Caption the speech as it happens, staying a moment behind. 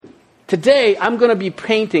Today, I'm going to be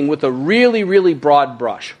painting with a really, really broad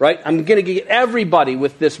brush, right? I'm going to get everybody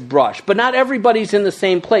with this brush. But not everybody's in the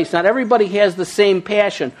same place. Not everybody has the same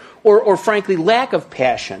passion or frankly, lack of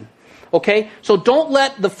passion. Okay? So don't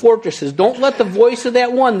let the fortresses, don't let the voice of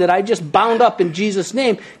that one that I just bound up in Jesus'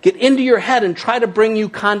 name get into your head and try to bring you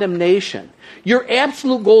condemnation. Your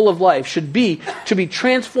absolute goal of life should be to be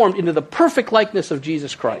transformed into the perfect likeness of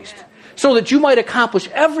Jesus Christ, so that you might accomplish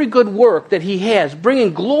every good work that he has,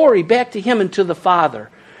 bringing glory back to him and to the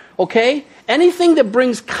Father. Okay? Anything that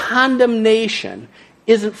brings condemnation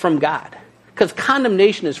isn't from God, because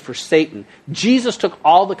condemnation is for Satan. Jesus took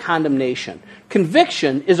all the condemnation.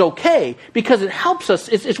 Conviction is okay because it helps us.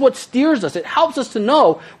 It's what steers us. It helps us to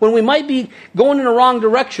know when we might be going in a wrong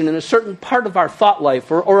direction in a certain part of our thought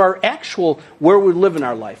life or our actual where we live in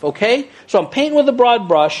our life. Okay? So I'm painting with a broad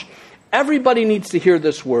brush. Everybody needs to hear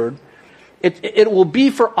this word. It will be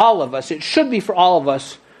for all of us. It should be for all of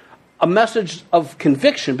us a message of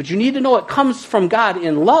conviction. But you need to know it comes from God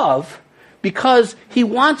in love, because he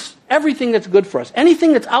wants everything that's good for us.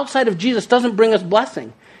 Anything that's outside of Jesus doesn't bring us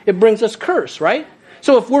blessing. It brings us curse, right?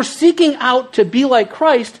 So if we're seeking out to be like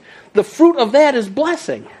Christ, the fruit of that is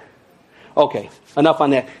blessing. Okay, enough on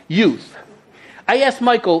that. Youth. I asked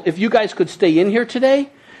Michael if you guys could stay in here today,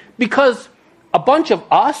 because a bunch of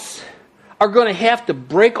us are going to have to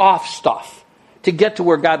break off stuff to get to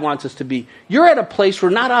where God wants us to be. You're at a place where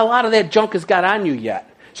not a lot of that junk has got on you yet.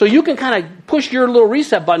 So you can kind of push your little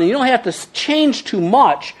reset button. You don't have to change too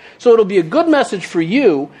much. So it'll be a good message for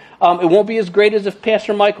you. It won't be as great as if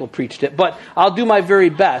Pastor Michael preached it, but I'll do my very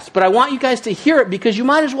best. But I want you guys to hear it, because you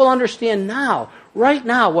might as well understand now, right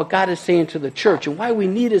now, what God is saying to the church and why we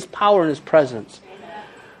need his power and his presence.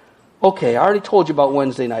 Okay, I already told you about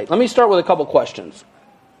Wednesday night. Let me start with a couple questions.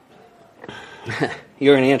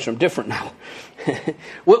 You're going to answer them different now.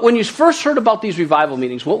 When you first heard about these revival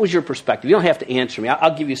meetings, what was your perspective? You don't have to answer me.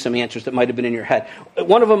 I'll give you some answers that might have been in your head.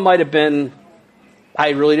 One of them might have been, I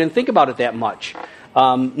really didn't think about it that much.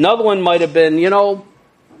 Another one might have been,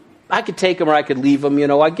 I could take them or I could leave them.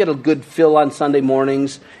 I get a good fill on Sunday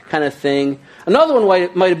mornings kind of thing. Another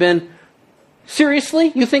one might have been,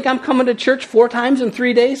 seriously? You think I'm coming to church 4 times in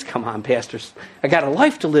 3 days? Come on, pastors. I got a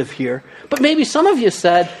life to live here. But maybe some of you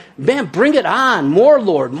said, man, bring it on. More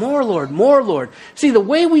Lord, more Lord, more Lord. See, the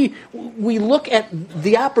way we look at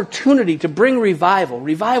the opportunity to bring revival,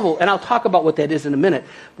 and I'll talk about what that is in a minute,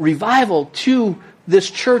 revival to this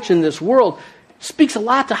church and this world speaks a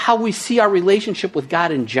lot to how we see our relationship with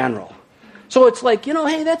God in general. So it's like,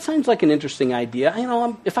 hey, that sounds like an interesting idea.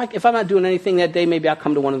 If I'm not doing anything that day, maybe I'll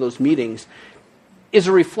come to one of those meetings. Is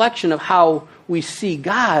a reflection of how we see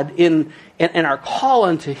God and our call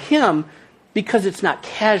unto him, because it's not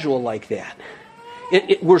casual like that.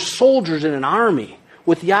 We're soldiers in an army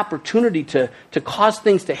with the opportunity to cause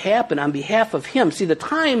things to happen on behalf of him. See, the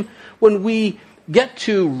time when we get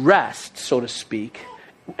to rest, so to speak,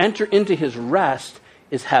 enter into his rest,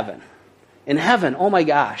 is heaven. In heaven, oh my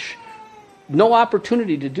gosh, no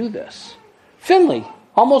opportunity to do this. Finley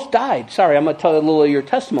almost died. Sorry, I'm going to tell you a little of your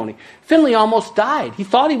testimony. Finley almost died. He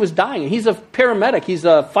thought he was dying. He's a paramedic. He's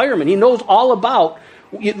a fireman. He knows all about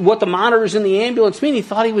what the monitors in the ambulance mean. He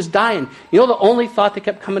thought he was dying. The only thought that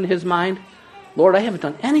kept coming to his mind? Lord, I haven't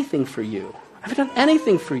done anything for you. I haven't done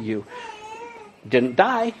anything for you. Didn't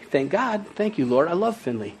die. Thank God. Thank you, Lord. I love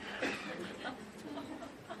Finley.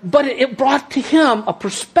 But it brought to him a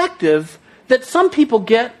perspective that some people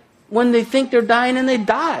get when they think they're dying and they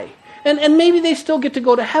die. And maybe they still get to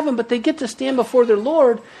go to heaven, but they get to stand before their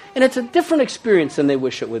Lord, and it's a different experience than they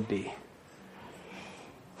wish it would be.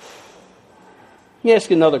 Let me ask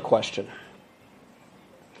you another question.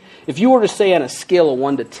 If you were to say on a scale of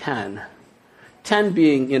 1 to 10, 10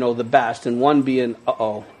 being, the best, and 1 being,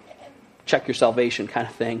 check your salvation kind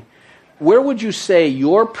of thing, where would you say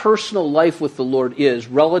your personal life with the Lord is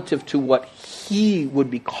relative to what he would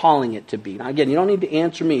be calling it to be? Now, again, you don't need to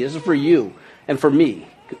answer me. This is for you and for me.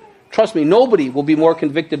 Trust me, nobody will be more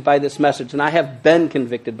convicted by this message, and I have been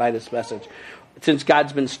convicted by this message since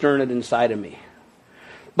God's been stirring it inside of me.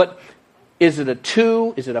 But is it a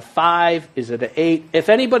 2? Is it a 5? Is it an 8? If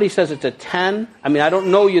anybody says it's a 10, I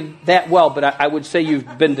don't know you that well, but I would say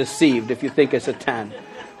you've been deceived if you think it's a 10,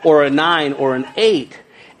 or a 9, or an 8.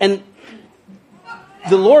 And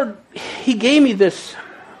the Lord, he gave me this,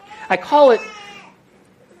 I call it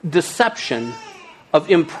deception of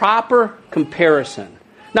improper comparison.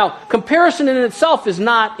 Now, comparison in itself is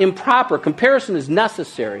not improper. Comparison is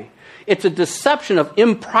necessary. It's a deception of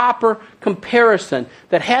improper comparison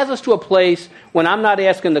that has us to a place when I'm not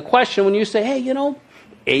asking the question, when you say, hey,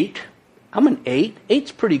 8, I'm an 8.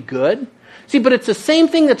 8's pretty good. See, but it's the same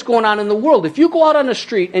thing that's going on in the world. If you go out on the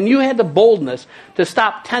street and you had the boldness to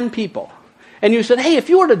stop 10 people, and you said, hey, if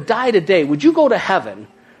you were to die today, would you go to heaven?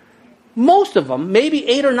 Most of them, maybe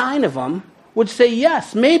 8 or 9 of them, would say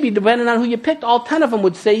yes. Maybe, depending on who you picked, all 10 of them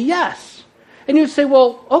would say yes. And you'd say,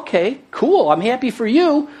 well, okay, cool, I'm happy for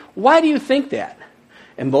you. Why do you think that?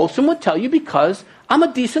 And most of them would tell you, because I'm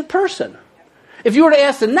a decent person. If you were to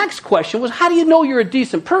ask the next question was, how do you know you're a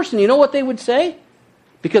decent person? You know what they would say?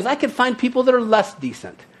 Because I can find people that are less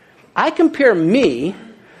decent. I compare me,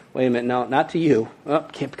 wait a minute, no, not to you. Oh,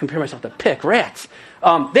 can't compare myself to pick rats.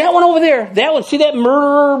 That one over there, that one, see that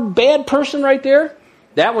murderer, bad person right there?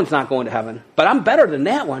 That one's not going to heaven. But I'm better than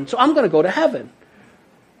that one, so I'm going to go to heaven.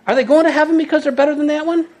 Are they going to heaven because they're better than that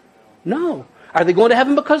one? No. Are they going to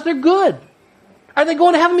heaven because they're good? Are they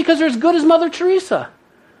going to heaven because they're as good as Mother Teresa?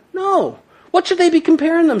 No. What should they be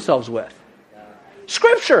comparing themselves with?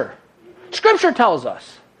 Scripture. Scripture tells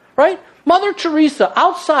us, right? Mother Teresa,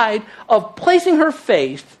 outside of placing her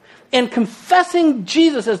faith and confessing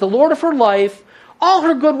Jesus as the Lord of her life, all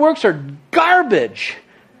her good works are garbage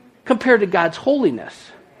compared to God's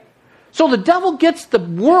holiness. So the devil gets the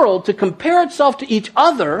world to compare itself to each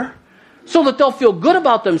other so that they'll feel good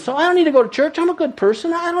about themselves. I don't need to go to church. I'm a good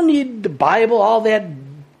person. I don't need the Bible, all that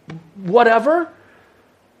whatever.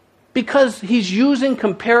 Because he's using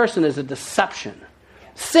comparison as a deception.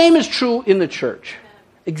 Same is true in the church.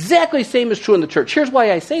 Exactly same is true in the church. Here's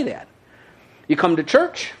why I say that. You come to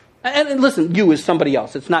church, and listen, you is somebody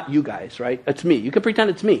else. It's not you guys, right? It's me. You can pretend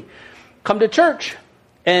it's me. Come to church,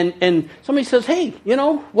 and somebody says, hey,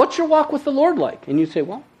 what's your walk with the Lord like? And you say,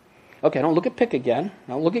 well, okay, I don't look at Pick again.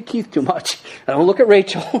 I don't look at Keith too much. I don't look at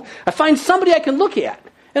Rachel. I find somebody I can look at.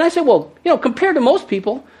 And I say, well, compared to most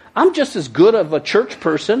people, I'm just as good of a church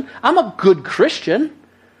person. I'm a good Christian.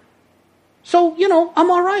 So, I'm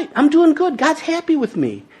all right. I'm doing good. God's happy with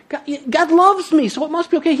me. God loves me, so it must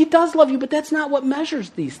be okay. He does love you, but that's not what measures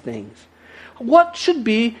these things. What should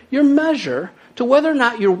be your measure to whether or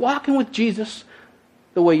not you're walking with Jesus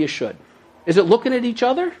the way you should? Is it looking at each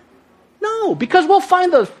other? No, because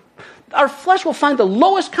our flesh will find the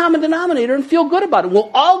lowest common denominator and feel good about it. We'll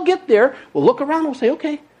all get there. We'll look around and we'll say,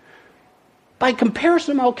 okay, by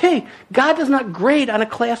comparison, I'm okay. God does not grade on a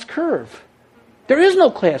class curve. There is no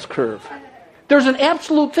class curve. There's an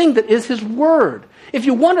absolute thing that is His Word. If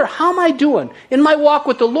you wonder, how am I doing in my walk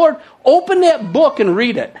with the Lord, open that book and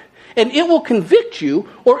read it. And it will convict you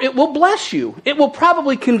or it will bless you. It will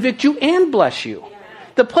probably convict you and bless you.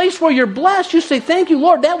 The place where you're blessed, you say, thank you,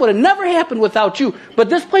 Lord, that would have never happened without you. But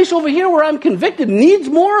this place over here where I'm convicted needs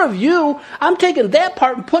more of you. I'm taking that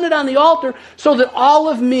part and putting it on the altar so that all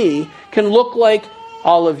of me can look like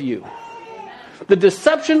all of you. The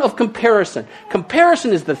deception of comparison.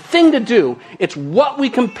 Comparison is the thing to do. It's what we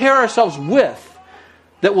compare ourselves with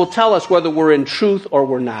that will tell us whether we're in truth or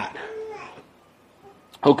we're not.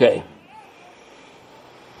 Okay.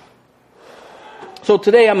 So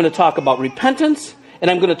today I'm going to talk about repentance and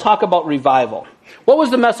I'm going to talk about revival. What was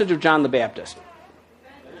the message of John the Baptist?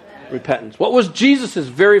 Repentance. What was Jesus'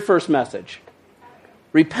 very first message?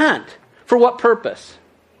 Repent. For what purpose?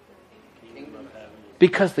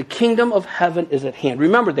 Because the kingdom of heaven is at hand.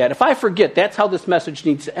 Remember that. If I forget, that's how this message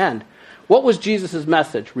needs to end. What was Jesus'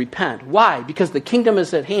 message? Repent. Why? Because the kingdom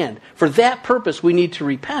is at hand. For that purpose, we need to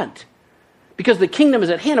repent. Because the kingdom is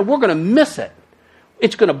at hand and we're going to miss it.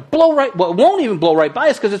 It's going to blow right, well, it won't even blow right by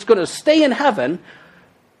us because it's going to stay in heaven.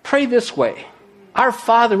 Pray this way. Our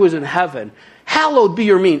Father who is in heaven, hallowed be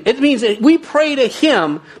your name. It means that we pray to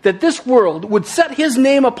Him that this world would set His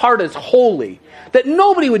name apart as holy. That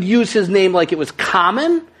nobody would use His name like it was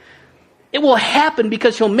common. It will happen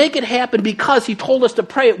because He'll make it happen because He told us to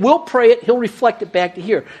pray it. We'll pray it. He'll reflect it back to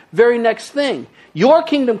here. Very next thing. Your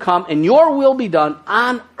kingdom come and your will be done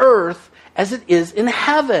on earth as it is in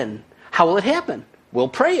heaven. How will it happen? We'll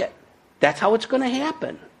pray it. That's how it's going to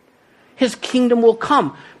happen. His kingdom will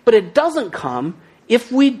come. But it doesn't come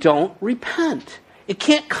if we don't repent. It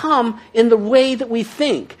can't come in the way that we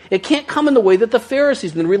think. It can't come in the way that the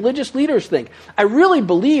Pharisees and the religious leaders think. I really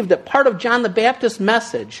believe that part of John the Baptist's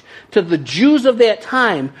message to the Jews of that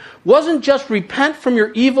time wasn't just repent from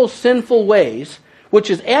your evil, sinful ways, which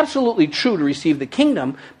is absolutely true to receive the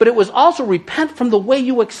kingdom, but it was also repent from the way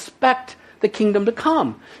you expect the kingdom to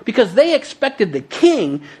come. Because they expected the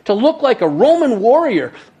king to look like a Roman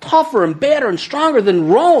warrior, tougher and badder and stronger than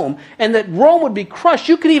Rome, and that Rome would be crushed.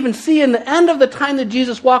 You could even see in the end of the time that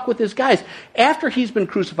Jesus walked with his guys, after he's been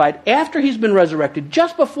crucified, after he's been resurrected,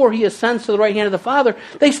 just before he ascends to the right hand of the Father,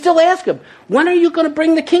 they still ask him, when are you going to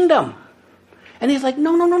bring the kingdom? And he's like,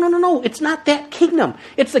 no, it's not that kingdom.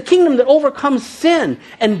 It's the kingdom that overcomes sin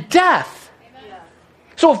and death.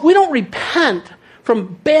 So if we don't repent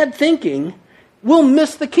from bad thinking, we'll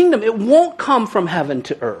miss the kingdom. It won't come from heaven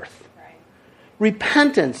to earth. Right.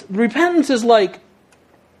 Repentance. Repentance is like,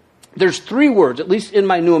 there's 3 words, at least in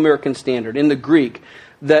my New American Standard, in the Greek,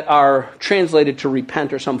 that are translated to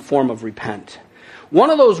repent or some form of repent.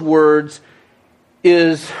 One of those words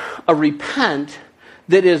is a repent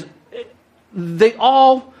that is, the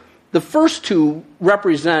first 2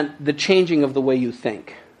 represent the changing of the way you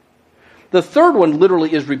think. The third one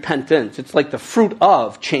literally is repentance. It's like the fruit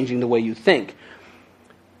of changing the way you think.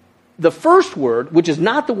 The first word, which is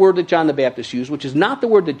not the word that John the Baptist used, which is not the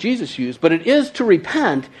word that Jesus used, but it is to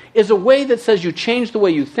repent, is a way that says you change the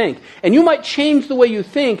way you think. And you might change the way you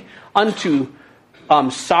think unto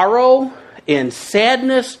sorrow and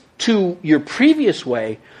sadness to your previous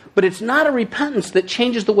way, but it's not a repentance that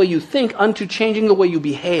changes the way you think unto changing the way you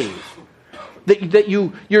behave. That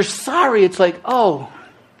you're sorry. It's like, oh,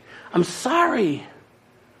 I'm sorry.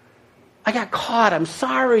 I got caught. I'm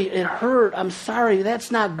sorry. It hurt. I'm sorry.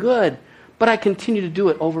 That's not good. But I continue to do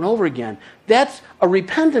it over and over again. That's a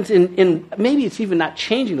repentance in maybe it's even not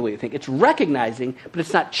changing the way you think. It's recognizing, but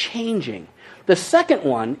it's not changing. The second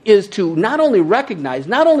one is to not only recognize,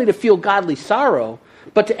 not only to feel godly sorrow,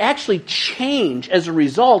 but to actually change as a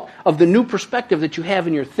result of the new perspective that you have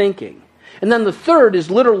in your thinking. And then the third is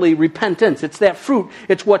literally repentance. It's that fruit.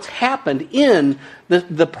 It's what's happened in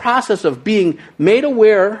the process of being made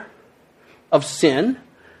aware of sin,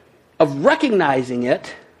 of recognizing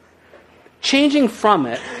it, changing from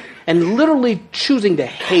it, and literally choosing to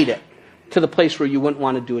hate it to the place where you wouldn't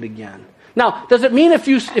want to do it again. Now, does it mean if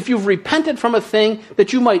you've repented from a thing that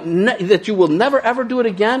that you will never ever do it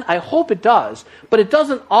again? I hope it does, but it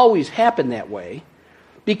doesn't always happen that way,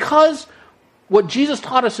 because what Jesus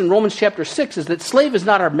taught us in Romans chapter 6 is that slave is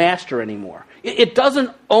not our master anymore. It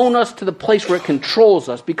doesn't own us to the place where it controls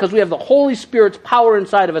us, because we have the Holy Spirit's power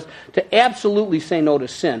inside of us to absolutely say no to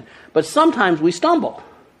sin. But sometimes we stumble.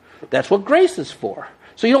 That's what grace is for.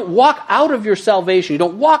 So you don't walk out of your salvation. You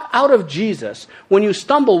don't walk out of Jesus when you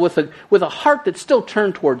stumble with a heart that's still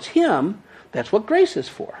turned towards Him. That's what grace is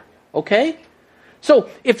for. Okay? So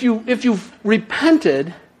if you've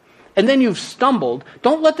repented and then you've stumbled,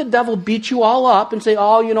 don't let the devil beat you all up and say,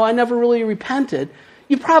 oh, I never really repented.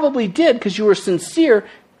 You probably did because you were sincere,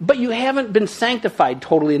 but you haven't been sanctified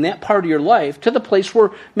totally in that part of your life to the place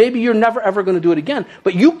where maybe you're never ever going to do it again.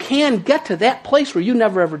 But you can get to that place where you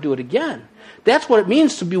never ever do it again. That's what it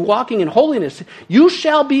means to be walking in holiness. You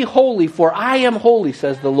shall be holy, for I am holy,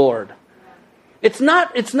 says the Lord. It's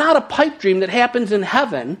not a pipe dream that happens in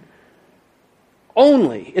heaven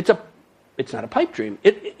only. It's not a pipe dream.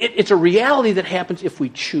 It's a reality that happens if we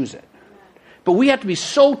choose it. But we have to be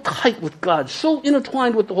so tight with God, so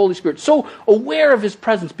intertwined with the Holy Spirit, so aware of His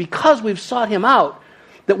presence because we've sought Him out,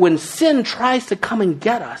 that when sin tries to come and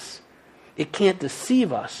get us, it can't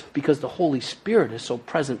deceive us because the Holy Spirit is so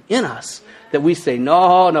present in us that we say,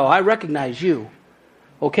 no, I recognize you.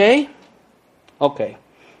 Okay? Okay.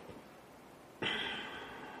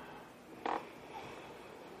 Are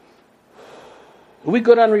we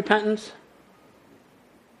good on repentance?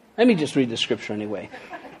 Let me just read the scripture anyway.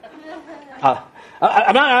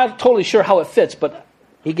 I'm not totally sure how it fits, but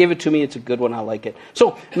He gave it to me. It's a good one. I like it.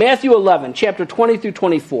 So, Matthew 11, chapter 20 through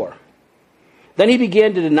 24. Then He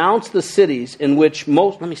began to denounce the cities in which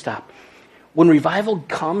let me stop. When revival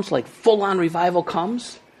comes, like full-on revival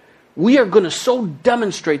comes, we are going to so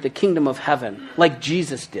demonstrate the kingdom of heaven like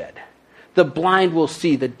Jesus did. The blind will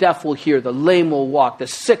see, the deaf will hear, the lame will walk, the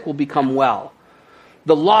sick will become well.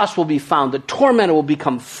 The lost will be found, the tormented will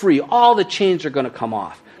become free. All the chains are going to come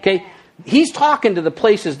off. Okay? He's talking to the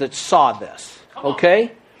places that saw this.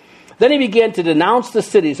 Okay? Then He began to denounce the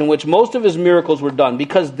cities in which most of His miracles were done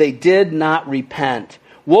because they did not repent.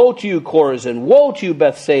 Woe to you, Chorazin! Woe to you,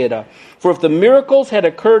 Bethsaida! For if the miracles had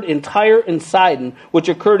occurred in Tyre and Sidon, which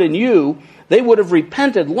occurred in you, they would have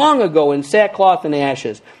repented long ago in sackcloth and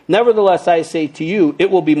ashes. Nevertheless, I say to you,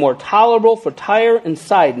 it will be more tolerable for Tyre and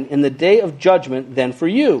Sidon in the day of judgment than for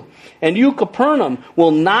you. And you, Capernaum,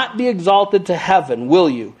 will not be exalted to heaven, will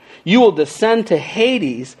you? You will descend to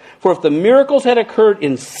Hades. For if the miracles had occurred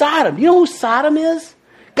in Sodom, you know who Sodom is?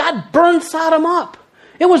 God burned Sodom up.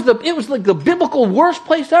 It was like the biblical worst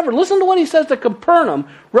place ever. Listen to what He says to Capernaum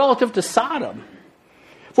relative to Sodom.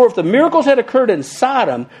 For if the miracles had occurred in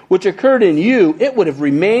Sodom, which occurred in you, it would have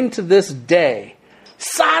remained to this day.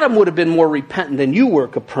 Sodom would have been more repentant than you were,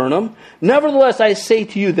 Capernaum. Nevertheless, I say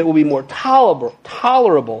to you that it will be more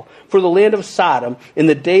tolerable for the land of Sodom in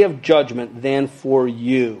the day of judgment than for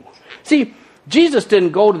you. See, Jesus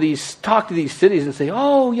didn't talk to these cities and say,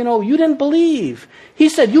 you didn't believe. He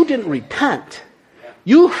said, you didn't repent.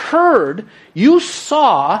 You heard, you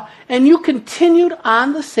saw, and you continued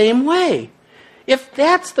on the same way. If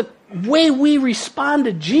that's the way we respond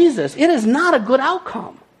to Jesus, it is not a good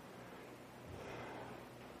outcome.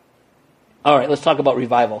 All right, let's talk about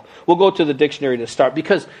revival. We'll go to the dictionary to start,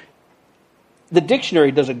 because the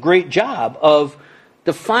dictionary does a great job of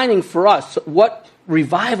defining for us what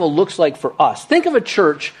revival looks like for us. Think of a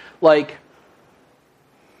church like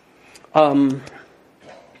we're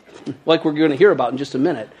going to hear about in just a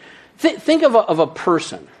minute. Think of a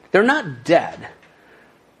person. They're not dead,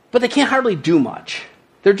 but they can't hardly do much.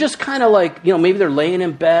 They're just kind of like, maybe they're laying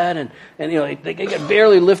in bed and they can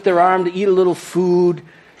barely lift their arm to eat a little food.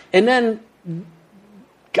 And then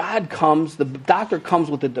God comes, the doctor comes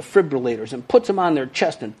with the defibrillators and puts them on their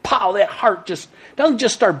chest, and pow, that heart just doesn't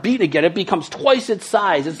just start beating again. It becomes twice its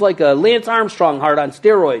size. It's like a Lance Armstrong heart on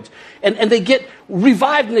steroids. And they get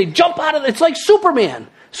revived and they jump out of it. It's like Superman.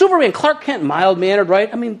 Clark Kent, mild-mannered, right?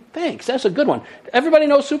 I mean, thanks. That's a good one. Everybody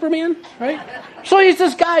knows Superman, right? So he's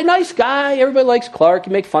this guy, nice guy. Everybody likes Clark.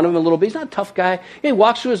 You make fun of him a little bit. He's not a tough guy. He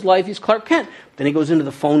walks through his life. He's Clark Kent. Then he goes into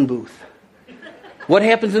the phone booth. What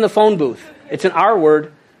happens in the phone booth? It's an R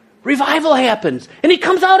word. Revival happens. And he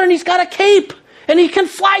comes out and he's got a cape. And he can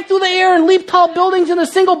fly through the air and leap tall buildings in a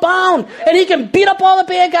single bound. And he can beat up all the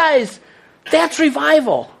bad guys. That's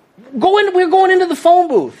revival. We're going into the phone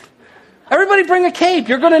booth. Everybody bring a cape.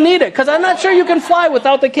 You're going to need it, because I'm not sure you can fly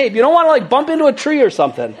without the cape. You don't want to bump into a tree or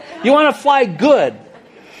something. You want to fly good.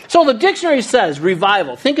 So the dictionary says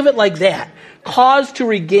revival. Think of it like that. Cause to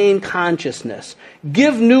regain consciousness.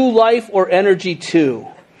 Give new life or energy to.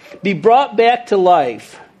 Be brought back to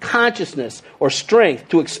life, consciousness, or strength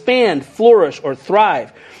to expand, flourish, or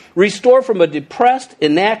thrive. Restore from a depressed,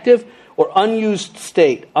 inactive, or unused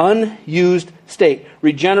state.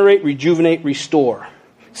 Regenerate, rejuvenate, restore.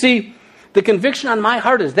 See, the conviction on my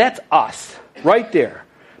heart is that's us, right there.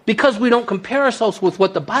 Because we don't compare ourselves with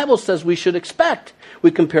what the Bible says we should expect.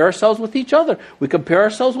 We compare ourselves with each other. We compare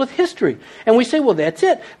ourselves with history. And we say, well, that's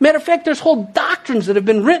it. Matter of fact, there's whole doctrines that have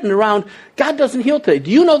been written around God doesn't heal today. Do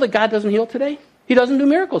you know that God doesn't heal today? He doesn't do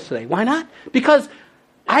miracles today. Why not? Because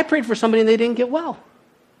I prayed for somebody and they didn't get well.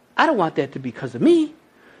 I don't want that to be because of me.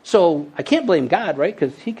 So I can't blame God, right?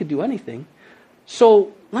 Because he could do anything.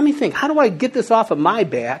 So let me think. How do I get this off of my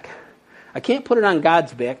back? I can't put it on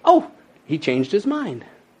God's back. Oh, he changed his mind.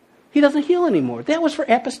 He doesn't heal anymore. That was for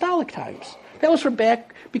apostolic times. That was for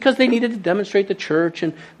back because they needed to demonstrate the church.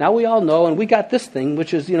 And now we all know, and we got this thing,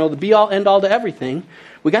 which is, the be-all, end-all to everything.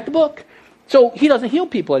 We got the book. So he doesn't heal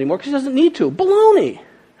people anymore because he doesn't need to. Baloney.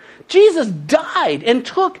 Jesus died and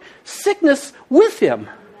took sickness with him.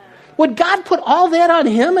 Would God put all that on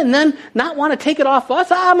him and then not want to take it off us?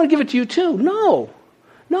 I'm going to give it to you too.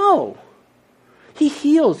 No. He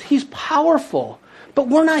heals. He's powerful. But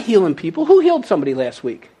we're not healing people. Who healed somebody last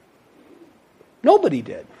week? Nobody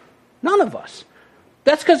did. None of us.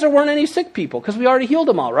 That's because there weren't any sick people, because we already healed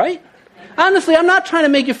them all, right? Honestly, I'm not trying to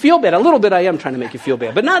make you feel bad. A little bit I am trying to make you feel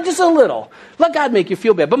bad, but not just a little. Let God make you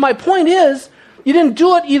feel bad. But my point is, you didn't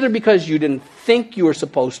do it either because you didn't think you were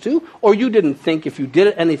supposed to, or you didn't think if you did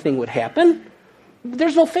it, anything would happen.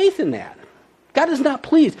 There's no faith in that. God is not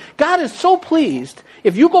pleased. God is so pleased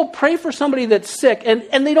if you go pray for somebody that's sick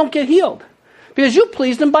and they don't get healed. Because you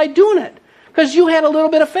pleased him by doing it. Because you had a little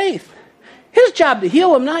bit of faith. His job to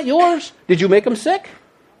heal him, not yours. Did you make him sick?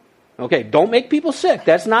 Okay, don't make people sick.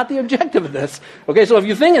 That's not the objective of this. Okay, so if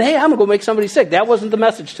you're thinking, hey, I'm going to go make somebody sick, that wasn't the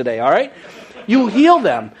message today, all right? You heal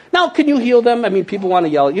them. Now, can you heal them? I mean, people want to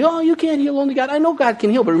yell at you, oh, you can't heal, only God. I know God can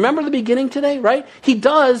heal, but remember the beginning today, right? He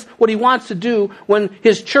does what he wants to do when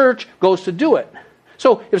his church goes to do it.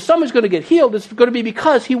 So if someone's going to get healed, it's going to be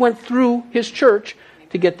because he went through his church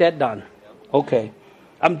to get that done. Okay.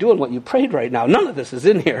 I'm doing what you prayed right now. None of this is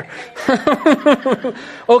in here.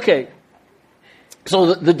 Okay.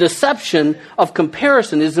 So the deception of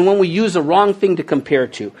comparison is when we use the wrong thing to compare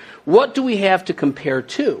to. What do we have to compare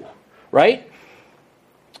to? Right?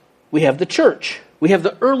 We have the church. We have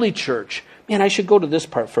the early church. Man, I should go to this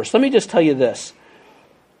part first. Let me just tell you this.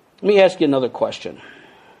 Let me ask you another question.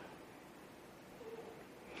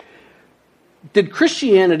 Did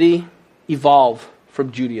Christianity evolve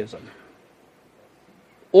from Judaism?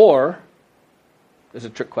 Or, there's a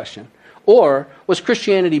trick question, or was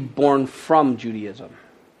Christianity born from Judaism?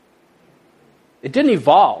 It didn't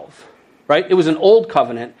evolve, right? It was an old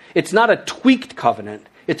covenant. It's not a tweaked covenant.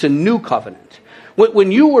 It's a new covenant.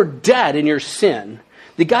 When you were dead in your sin,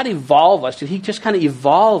 did God evolve us? Did he just kind of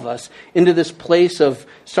evolve us into this place of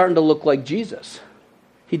starting to look like Jesus?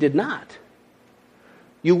 He did not.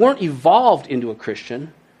 You weren't evolved into a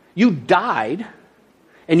Christian. You died,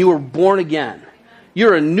 and you were born again.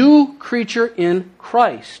 You're a new creature in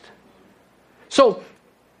Christ. So,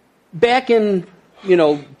 back in,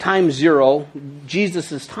 time zero,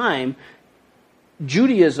 Jesus' time,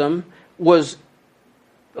 Judaism was,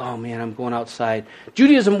 oh man, I'm going outside.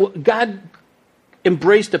 Judaism, God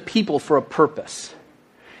embraced a people for a purpose.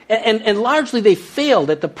 And largely they failed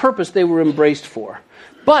at the purpose they were embraced for.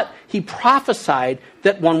 But he prophesied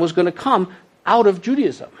that one was going to come out of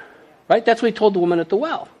Judaism. Right? That's what he told the woman at the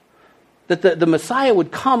well. That the Messiah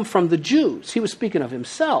would come from the Jews. He was speaking of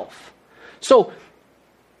himself. So,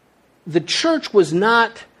 the church was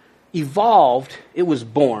not evolved, it was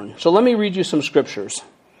born. So let me read you some scriptures.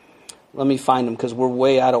 Let me find them because we're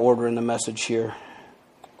way out of order in the message here.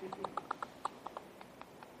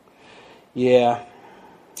 Yeah.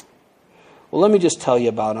 Well, let me just tell you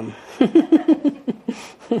about them.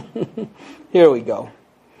 Here we go.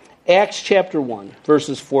 Acts chapter 1,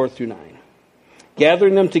 verses 4 through 9.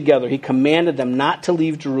 Gathering them together, he commanded them not to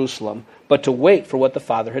leave Jerusalem, but to wait for what the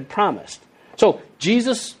Father had promised. So,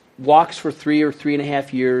 Jesus walks for 3 or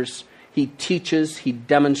 3.5 years. He teaches, he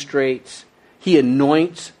demonstrates, he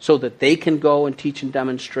anoints so that they can go and teach and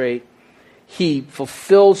demonstrate. He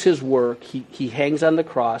fulfills his work. He hangs on the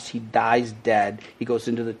cross. He dies dead. He goes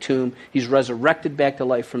into the tomb. He's resurrected back to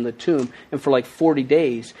life from the tomb. And for like 40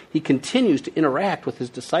 days, he continues to interact with his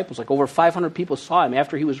disciples. Like over 500 people saw him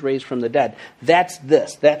after he was raised from the dead. That's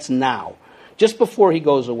this. That's now. Just before he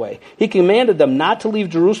goes away. He commanded them not to leave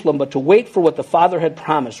Jerusalem, but to wait for what the Father had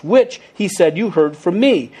promised, which, he said, you heard from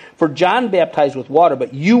me. For John baptized with water,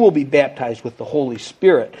 but you will be baptized with the Holy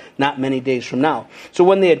Spirit not many days from now. So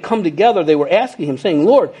when they had come together, they were asking him, saying,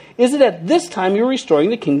 Lord, is it at this time you're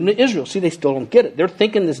restoring the kingdom to Israel? See, they still don't get it. They're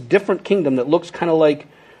thinking this different kingdom that looks kind of like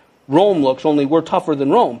Rome looks, only we're tougher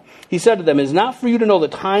than Rome. He said to them, it is not for you to know the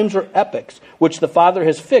times or epochs which the Father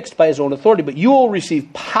has fixed by his own authority, but you will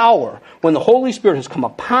receive power when the Holy Spirit has come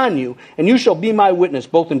upon you, and you shall be my witness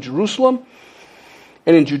both in Jerusalem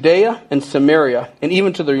and in Judea and Samaria, and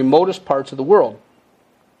even to the remotest parts of the world.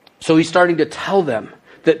 So he's starting to tell them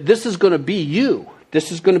that this is going to be you.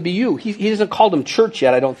 This is going to be you. He hasn't called them church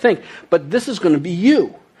yet, I don't think, but this is going to be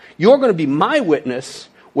you. You're going to be my witness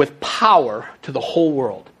with power to the whole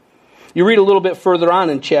world. You read a little bit further on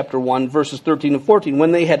in chapter 1, verses 13 and 14.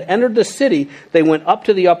 When they had entered the city, they went up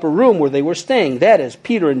to the upper room where they were staying. That is,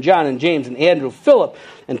 Peter and John and James and Andrew, Philip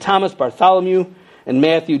and Thomas, Bartholomew and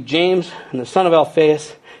Matthew, James and the son of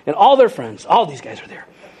Alphaeus, and all their friends. All these guys are there.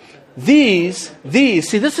 These,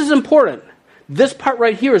 see, this is important. This part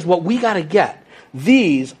right here is what we got to get.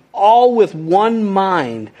 These, all with one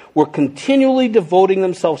mind, were continually devoting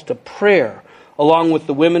themselves to prayer, along with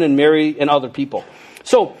the women and Mary and other people.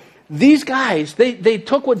 So, these guys, they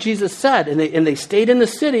took what Jesus said and they stayed in the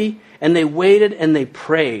city and they waited and they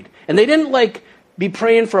prayed. And they didn't be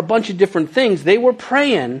praying for a bunch of different things. They were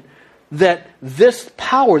praying that this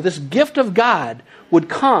power, this gift of God would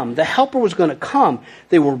come. The helper was going to come.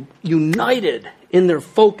 They were united in their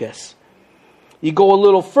focus. You go a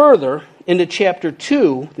little further into chapter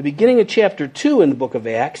 2, the beginning of chapter 2 in the book of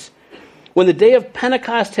Acts. When the day of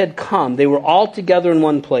Pentecost had come, they were all together in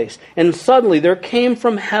one place. And suddenly there came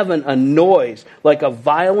from heaven a noise like a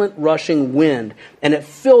violent rushing wind, and it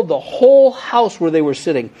filled the whole house where they were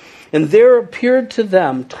sitting. And there appeared to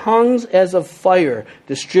them tongues as of fire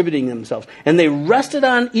distributing themselves. And they rested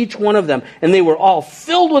on each one of them, and they were all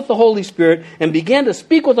filled with the Holy Spirit and began to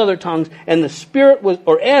speak with other tongues, and the Spirit was,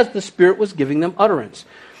 or as the Spirit was giving them utterance.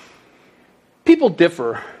 People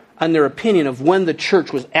differ on their opinion of when the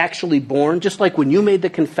church was actually born, just like when you made the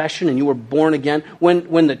confession and you were born again.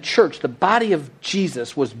 When the church, the body of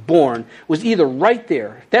Jesus, was born, was either right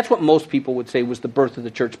there. That's what most people would say was the birth of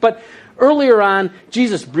the church. But earlier on,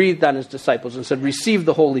 Jesus breathed on his disciples and said, receive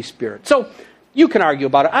the Holy Spirit. So you can argue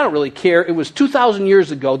about it. I don't really care. It was 2,000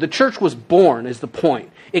 years ago. The church was born, is the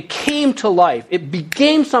point. It came to life. It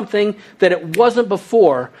became something that it wasn't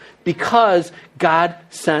before because God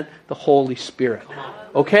sent the Holy Spirit.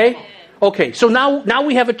 Okay? Okay, so now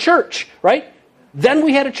we have a church, right? Then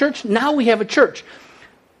we had a church, now we have a church.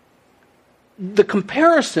 The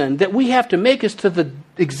comparison that we have to make is to the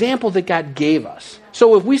example that God gave us.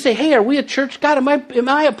 So if we say, hey, are we a church? God, am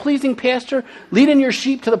I a pleasing pastor? Leading your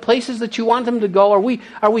sheep to the places that you want them to go? Are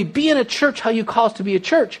we being a church how you call us to be a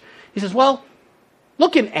church? He says, well,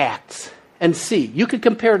 look in Acts and see. You could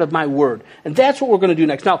compare it to my word. And that's what we're going to do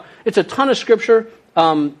next. Now, it's a ton of scripture.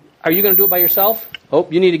 Are you going to do it by yourself? Oh,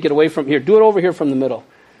 you need to get away from here. Do it over here from the middle.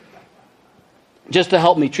 Just to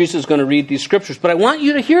help me, Teresa's going to read these scriptures. But I want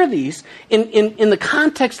you to hear these in the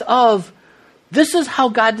context of this is how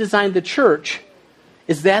God designed the church.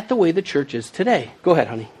 Is that the way the church is today? Go ahead,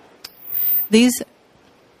 honey.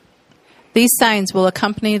 These signs will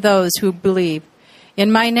accompany those who believe.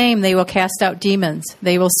 In my name they will cast out demons.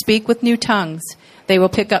 They will speak with new tongues. They will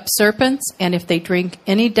pick up serpents, and if they drink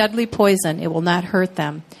any deadly poison, it will not hurt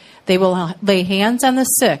them. They will lay hands on the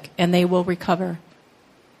sick, and they will recover.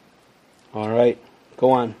 All right.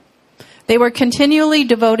 Go on. They were continually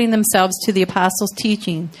devoting themselves to the apostles'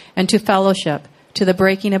 teaching and to fellowship, to the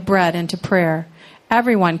breaking of bread and to prayer.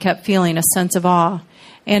 Everyone kept feeling a sense of awe.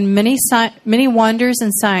 And many wonders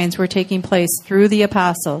and signs were taking place through the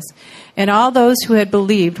apostles. And all those who had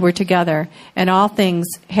believed were together, and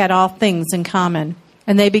had all things in common.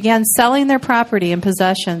 And they began selling their property and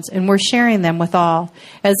possessions, and were sharing them with all,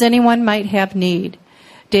 as anyone might have need.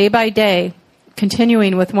 Day by day,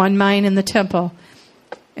 continuing with one mind in the temple,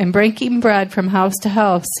 and breaking bread from house to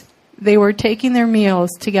house, they were taking their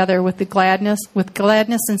meals together with gladness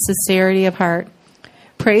and sincerity of heart,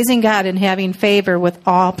 praising God and having favor with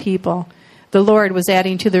all people. The Lord was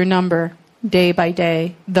adding to their number, day by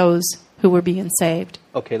day, those who were being saved.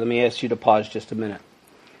 Okay, let me ask you to pause just a minute.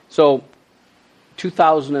 So,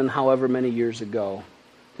 2,000 and however many years ago,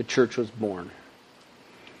 the church was born.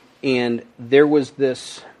 And there was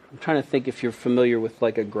this, I'm trying to think if you're familiar with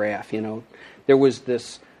like a graph, there was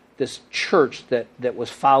this church that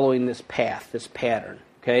was following this path, this pattern,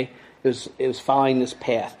 okay? It was following this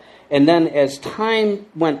path. And then as time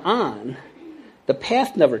went on, the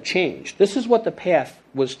path never changed. This is what the path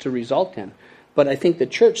was to result in. But I think the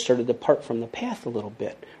church started to depart from the path a little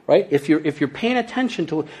bit, right? If you're paying attention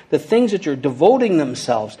to the things that you're devoting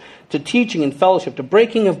themselves to teaching and fellowship, to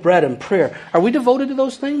breaking of bread and prayer, are we devoted to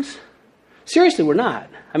those things? Seriously, we're not.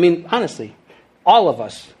 I mean, honestly, all of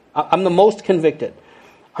us, I'm the most convicted,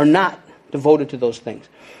 are not devoted to those things.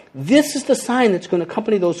 This is the sign that's going to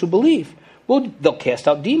accompany those who believe. Well, they'll cast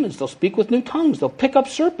out demons. They'll speak with new tongues. They'll pick up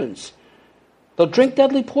serpents. They'll drink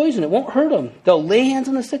deadly poison. It won't hurt them. They'll lay hands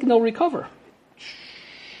on the sick and they'll recover.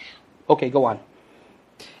 Okay, go on.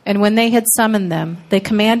 And when they had summoned them, they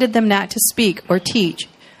commanded them not to speak or teach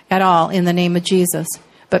at all in the name of Jesus.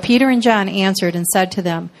 But Peter and John answered and said to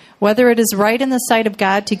them, whether it is right in the sight of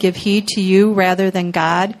God to give heed to you rather than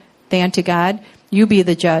to God, you be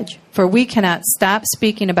the judge. For we cannot stop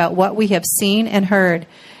speaking about what we have seen and heard.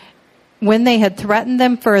 When they had threatened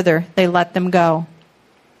them further, they let them go.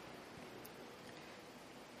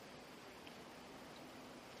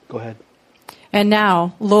 Go ahead. And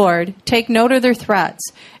now, Lord, take note of their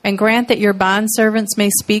threats, and grant that your bondservants may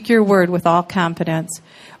speak your word with all confidence,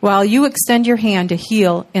 while you extend your hand to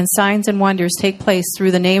heal, and signs and wonders take place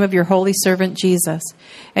through the name of your holy servant Jesus.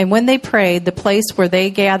 And when they prayed, the place where they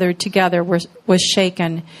gathered together was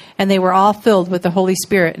shaken, and they were all filled with the Holy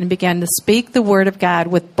Spirit, and began to speak the word of God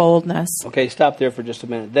with boldness. Okay, stop there for just a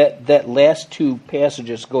minute. That last two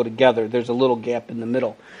passages go together. There's a little gap in the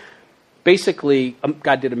middle. Basically,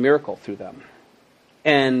 God did a miracle through them.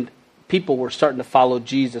 And people were starting to follow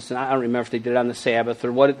Jesus. And I don't remember if they did it on the Sabbath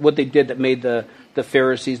or what they did that made the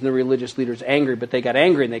Pharisees and the religious leaders angry. But they got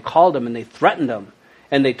angry and they called them and they threatened them.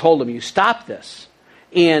 And they told them, you stop this.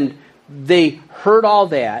 And they heard all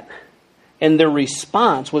that. And their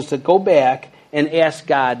response was to go back and ask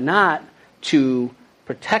God not to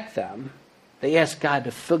protect them. They asked God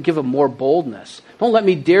to give them more boldness. Don't let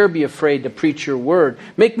me dare be afraid to preach your word.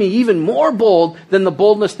 Make me even more bold than the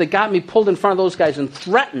boldness that got me pulled in front of those guys and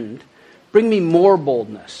threatened. Bring me more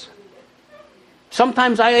boldness.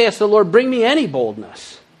 Sometimes I ask the Lord, bring me any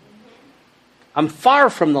boldness. I'm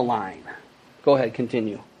far from the line. Go ahead,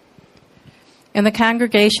 continue. And the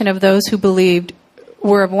congregation of those who believed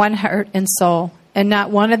were of one heart and soul, and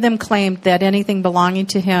not one of them claimed that anything belonging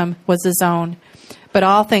to him was his own, but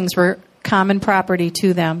all things were common property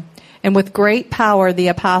to them. And with great power the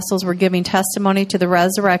apostles were giving testimony to the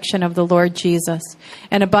resurrection of the Lord Jesus.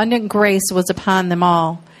 And abundant grace was upon them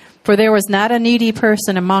all. For there was not a needy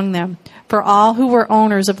person among them. For all who were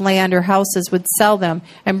owners of land or houses would sell them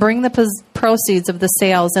and bring the proceeds of the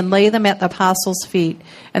sales and lay them at the apostles' feet,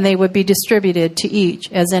 and they would be distributed to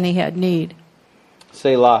each as any had need.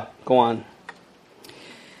 Selah. Go on.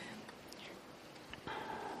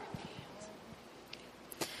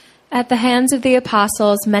 At the hands of the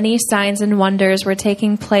apostles, many signs and wonders were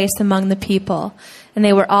taking place among the people, and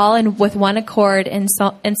they were all with one accord in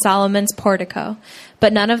Solomon's portico.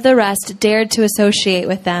 But none of the rest dared to associate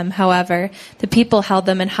with them. However, the people held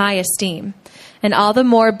them in high esteem. And all the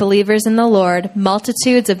more believers in the Lord,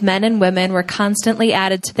 multitudes of men and women were constantly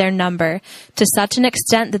added to their number, to such an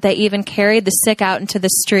extent that they even carried the sick out into the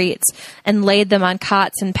streets and laid them on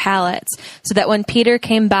cots and pallets, so that when Peter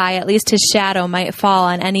came by, at least his shadow might fall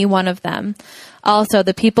on any one of them. Also,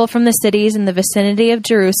 the people from the cities in the vicinity of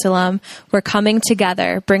Jerusalem were coming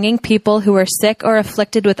together, bringing people who were sick or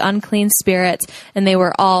afflicted with unclean spirits, and they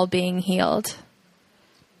were all being healed.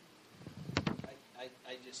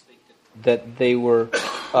 I just think that they were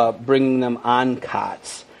bringing them on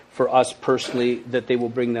cots. For us personally, that they will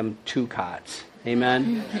bring them to cots.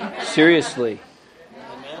 Amen? Seriously.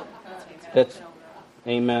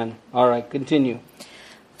 Amen. All right, continue.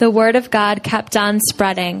 The word of God kept on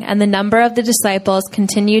spreading, and the number of the disciples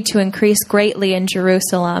continued to increase greatly in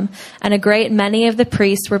Jerusalem, and a great many of the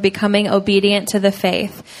priests were becoming obedient to the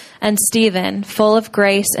faith. And Stephen, full of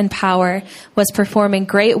grace and power, was performing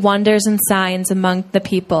great wonders and signs among the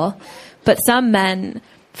people. But some men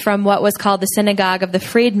from what was called the synagogue of the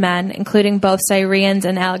freedmen, including both Syrians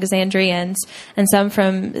and Alexandrians, and some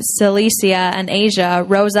from Cilicia and Asia,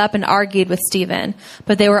 rose up and argued with Stephen,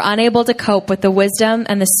 but they were unable to cope with the wisdom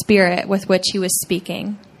and the spirit with which he was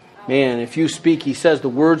speaking. Man, if you speak, he says, the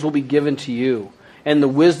words will be given to you, and the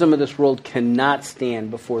wisdom of this world cannot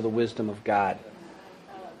stand before the wisdom of God.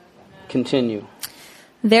 Continue.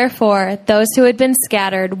 Therefore, those who had been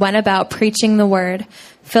scattered went about preaching the word.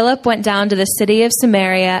 Philip went down to the city of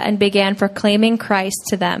Samaria and began proclaiming Christ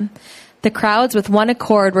to them. The crowds with one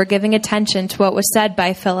accord were giving attention to what was said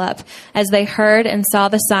by Philip, as they heard and saw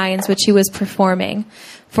the signs which he was performing.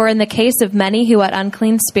 For in the case of many who had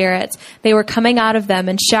unclean spirits, they were coming out of them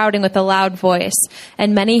and shouting with a loud voice,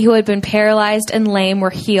 and many who had been paralyzed and lame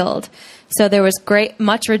were healed. So there was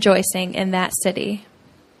much rejoicing in that city.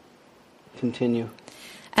 Continue.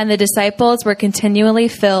 And the disciples were continually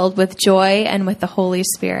filled with joy and with the Holy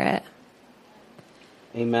Spirit.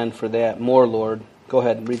 Amen for that. More, Lord. Go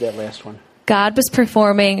ahead and read that last one. God was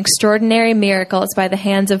performing extraordinary miracles by the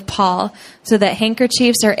hands of Paul, so that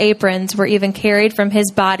handkerchiefs or aprons were even carried from his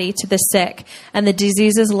body to the sick, and the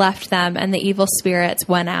diseases left them, and the evil spirits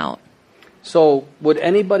went out. So, would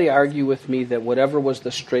anybody argue with me that whatever was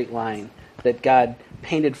the straight line that God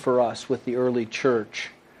painted for us with the early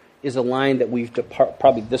church is a line that we've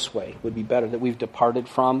probably this way would be better, that we've departed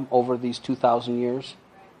from over these 2,000 years,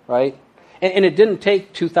 right? And it didn't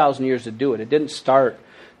take 2,000 years to do it. It didn't start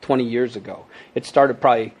 20 years ago. It started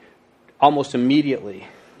probably almost immediately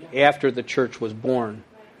after the church was born,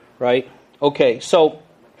 right? Okay, so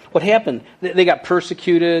what happened? They got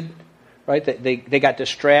persecuted, right? They got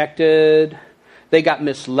distracted. They got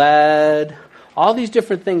misled. All these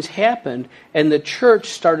different things happened, and the church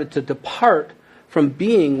started to depart from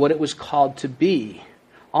being what it was called to be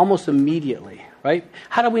almost immediately, right?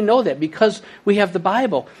 How do we know that? Because we have the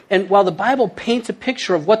Bible. And while the Bible paints a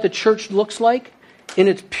picture of what the church looks like in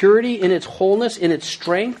its purity, in its wholeness, in its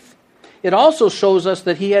strength, it also shows us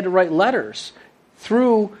that he had to write letters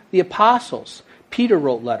through the apostles. Peter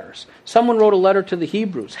wrote letters. Someone wrote a letter to the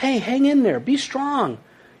Hebrews. Hey, hang in there. Be strong.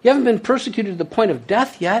 You haven't been persecuted to the point of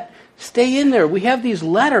death yet. Stay in there. We have these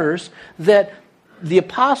letters that the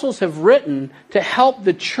apostles have written to help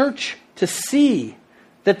the church to see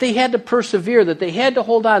that they had to persevere, that they had to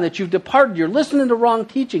hold on, that you've departed, you're listening to wrong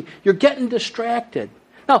teaching, you're getting distracted.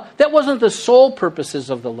 Now, that wasn't the sole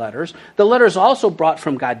purposes of the letters. The letters also brought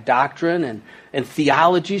from God doctrine and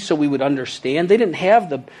theology so we would understand. They didn't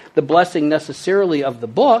have the blessing necessarily of the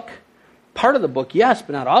book. Part of the book, yes,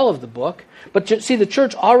 but not all of the book. But see, the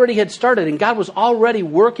church already had started, and God was already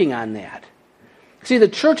working on that. See, the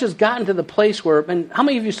church has gotten to the place where, and how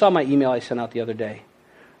many of you saw my email I sent out the other day,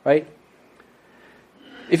 right?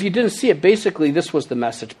 If you didn't see it, basically this was the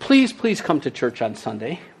message. Please, please come to church on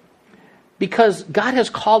Sunday, because God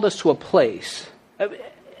has called us to a place.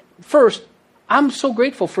 First, I'm so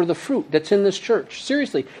grateful for the fruit that's in this church.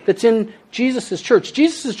 Seriously, that's in Jesus' church.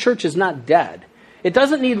 Jesus' church is not dead. It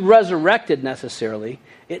doesn't need resurrected necessarily.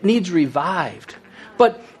 It needs revived.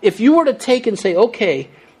 But if you were to take and say, okay,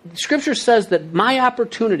 Scripture says that my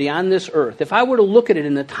opportunity on this earth, if I were to look at it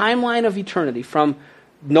in the timeline of eternity from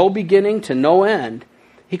no beginning to no end,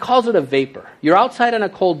 he calls it a vapor. You're outside on a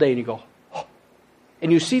cold day and you go, oh,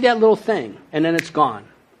 and you see that little thing, and then it's gone.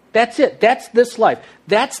 That's it. That's this life.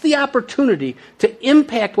 That's the opportunity to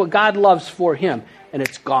impact what God loves for him, and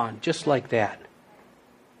it's gone, just like that.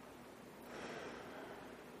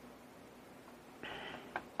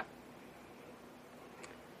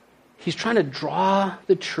 He's trying to draw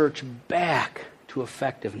the church back to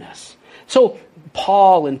effectiveness. So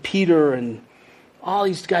Paul and Peter and all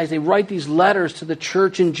these guys, they write these letters to the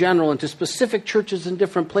church in general and to specific churches in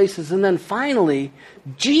different places. And then finally,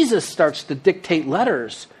 Jesus starts to dictate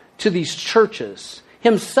letters to these churches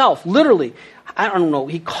himself. Literally, I don't know,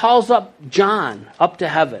 he calls up John up to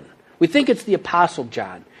heaven. We think it's the Apostle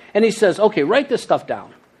John. And he says, okay, write this stuff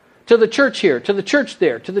down. To the church here, to the church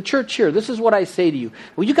there, to the church here, this is what I say to you.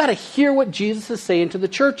 Well, you got to hear what Jesus is saying to the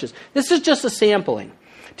churches. This is just a sampling.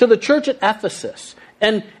 To the church at Ephesus.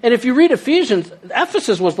 And if you read Ephesians,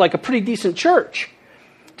 Ephesus was like a pretty decent church.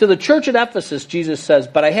 To the church at Ephesus, Jesus says,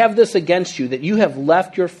 but I have this against you, that you have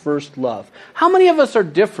left your first love. How many of us are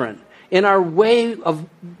different in our way of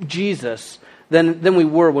Jesus than we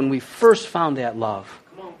were when we first found that love?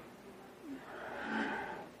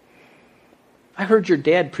 I heard your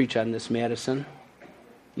dad preach on this, Madison.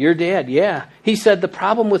 Your dad, yeah. He said the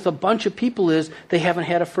problem with a bunch of people is they haven't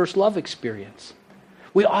had a first love experience.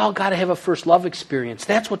 We all got to have a first love experience.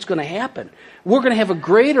 That's what's going to happen. We're going to have a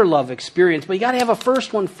greater love experience, but you got to have a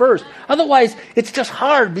first one first. Otherwise, it's just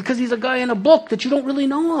hard because he's a guy in a book that you don't really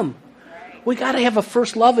know him. We got to have a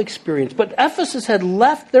first love experience. But Ephesus had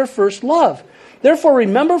left their first love. Therefore,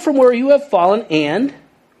 remember from where you have fallen and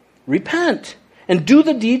repent. And do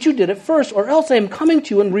the deeds you did at first, or else I am coming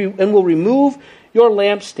to you and will remove your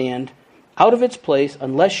lampstand out of its place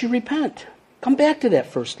unless you repent. Come back to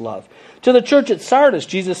that first love. To the church at Sardis,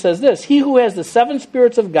 Jesus says this, he who has the 7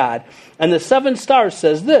 spirits of God and the 7 stars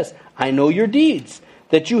says this, I know your deeds,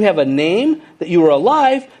 that you have a name, that you are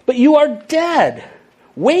alive, but you are dead.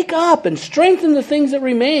 Wake up and strengthen the things that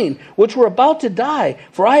remain, which were about to die,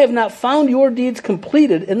 for I have not found your deeds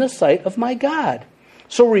completed in the sight of my God.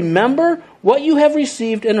 So remember what you have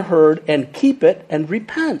received and heard, and keep it and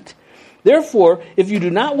repent. Therefore, if you do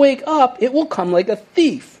not wake up, it will come like a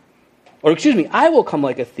thief. I will come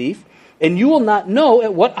like a thief, and you will not know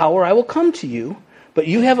at what hour I will come to you. But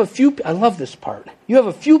you have I love this part. You have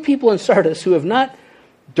a few people in Sardis who have not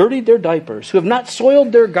dirtied their diapers, who have not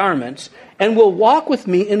soiled their garments, and will walk with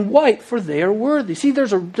me in white, for they are worthy. See,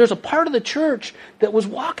 there's a part of the church that was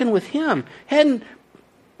walking with him, hadn't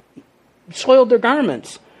soiled their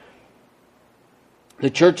garments. The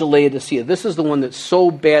church of Laodicea, this is the one that so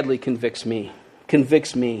badly convicts me,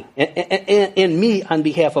 and me on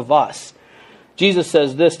behalf of us. Jesus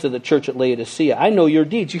says this to the church at Laodicea, I know your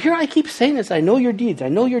deeds. You hear I keep saying this, I know your deeds, I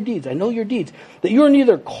know your deeds, I know your deeds, that you are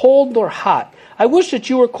neither cold nor hot. I wish that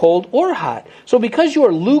you were cold or hot. So because you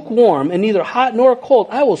are lukewarm and neither hot nor cold,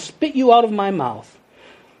 I will spit you out of my mouth.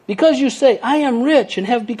 Because you say, I am rich and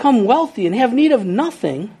have become wealthy and have need of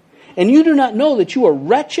nothing, and you do not know that you are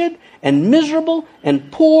wretched and miserable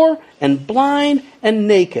and poor and blind and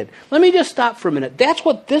naked. Let me just stop for a minute. That's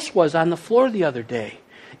what this was on the floor the other day.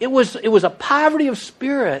 It was a poverty of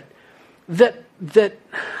spirit that I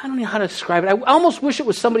don't know how to describe it. I almost wish it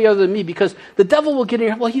was somebody other than me, because the devil will get in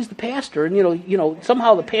here. Well, he's the pastor, and you know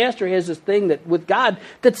somehow the pastor has this thing that with God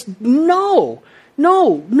that's no.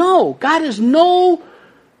 God is no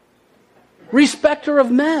respecter of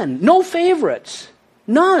men, no favorites.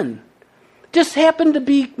 None. Just happened to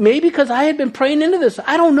be, maybe because I had been praying into this.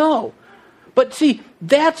 I don't know. But see,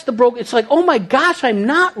 that's the broken. It's like, oh my gosh, I'm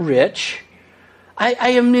not rich. I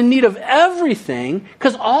am in need of everything,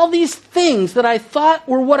 because all these things that I thought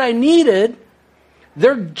were what I needed,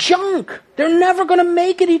 they're junk. They're never going to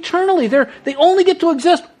make it eternally. They only get to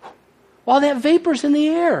exist while that vapor's in the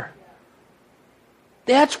air.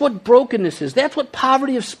 That's what brokenness is. That's what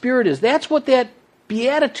poverty of spirit is. That's what that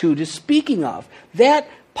beatitude is speaking of. That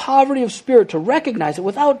poverty of spirit, to recognize it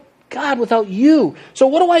without God, without you. So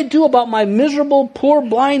what do I do about my miserable, poor,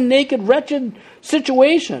 blind, naked, wretched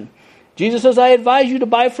situation? Jesus says, I advise you to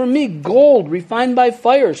buy from me gold refined by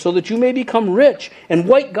fire, so that you may become rich, and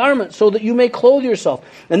white garments, so that you may clothe yourself,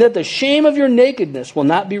 and that the shame of your nakedness will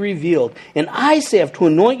not be revealed. And eye salve to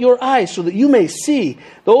anoint your eyes, so that you may see.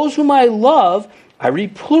 Those whom I love, I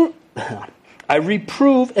reprove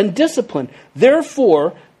and discipline.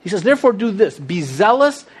 Therefore, he says, therefore do this, be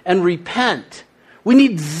zealous and repent. We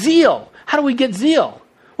need zeal. How do we get zeal?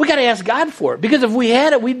 We got to ask God for it, because if we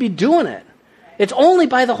had it, we'd be doing it. It's only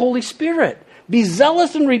by the Holy Spirit. Be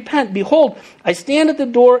zealous and repent. Behold, I stand at the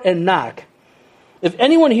door and knock. If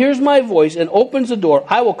anyone hears my voice and opens the door,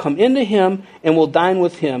 I will come into him and will dine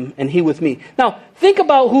with him and he with me. Now, think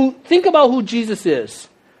about who Jesus is.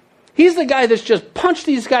 He's the guy that's just punched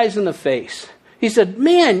these guys in the face. He said,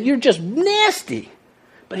 man, you're just nasty.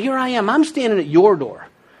 But here I am. I'm standing at your door.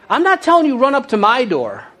 I'm not telling you run up to my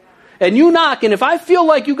door. And you knock, and if I feel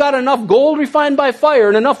like you got enough gold refined by fire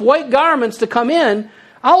and enough white garments to come in,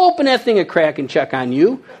 I'll open that thing a crack and check on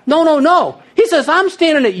you. No. He says, I'm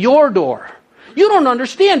standing at your door. You don't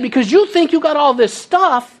understand, because you think you got all this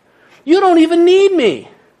stuff. You don't even need me.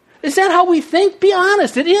 Is that how we think? Be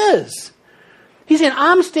honest, it is. He's saying,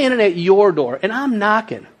 I'm standing at your door, and I'm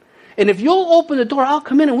knocking. And if you'll open the door, I'll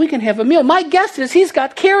come in and we can have a meal. My guess is he's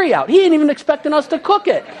got carry out. He ain't even expecting us to cook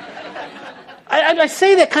it. I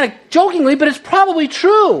say that kind of jokingly, but it's probably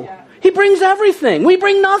true. He brings everything. We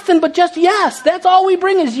bring nothing but just yes. That's all we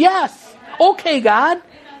bring is yes. Okay, God.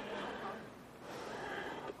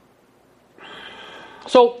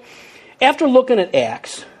 So, after looking at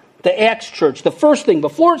Acts, the Acts church, the first thing,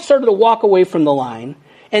 before it started to walk away from the line,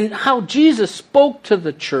 and how Jesus spoke to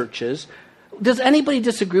the churches, does anybody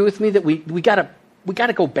disagree with me that we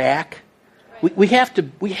gotta go back? We have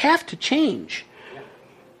to change.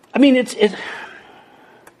 I mean,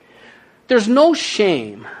 there's no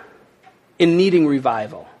shame in needing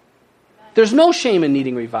revival. There's no shame in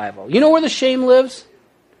needing revival. You know where the shame lives?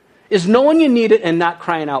 Is knowing you need it and not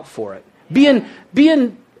crying out for it.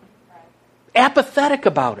 Being apathetic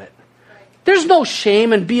about it. There's no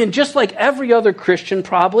shame in being just like every other Christian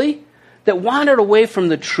probably that wandered away from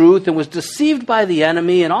the truth and was deceived by the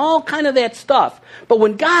enemy and all kind of that stuff. But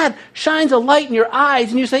when God shines a light in your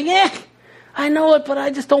eyes and you say, yeah, I know it, but I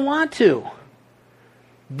just don't want to.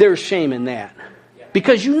 There's shame in that.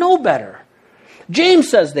 Because you know better. James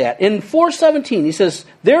says that in 4:17. He says,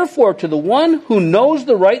 therefore, to the one who knows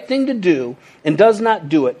the right thing to do and does not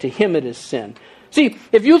do it, to him it is sin. See,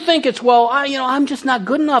 if you think it's, I'm just not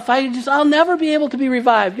good enough. I'll never be able to be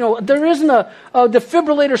revived. There isn't a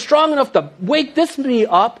defibrillator strong enough to wake me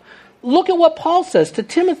up. Look at what Paul says to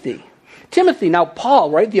Timothy. Now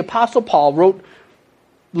Paul, right, the Apostle Paul wrote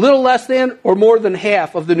little less than or more than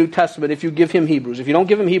half of the New Testament if you give him Hebrews. If you don't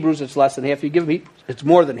give him Hebrews, it's less than half. If you give him Hebrews, it's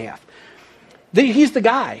more than half. He's the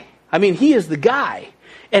guy. I mean, he is the guy.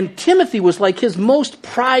 And Timothy was like his most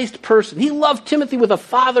prized person. He loved Timothy with a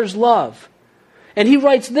father's love. And he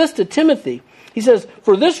writes this to Timothy. He says,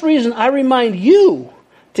 for this reason I remind you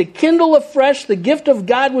to kindle afresh the gift of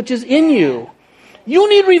God which is in you. You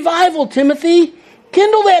need revival, Timothy.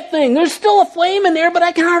 Kindle that thing. There's still a flame in there, but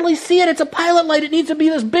I can hardly see it. It's a pilot light. It needs to be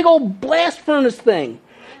this big old blast furnace thing.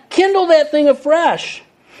 Kindle that thing afresh.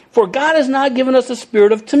 For God has not given us a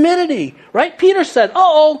spirit of timidity. Right? Peter said,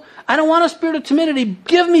 I don't want a spirit of timidity.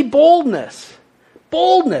 Give me boldness.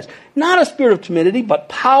 Boldness. Not a spirit of timidity, but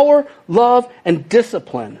power, love, and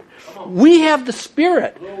discipline. We have the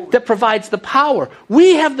Spirit that provides the power.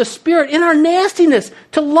 We have the Spirit in our nastiness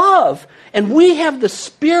to love. And we have the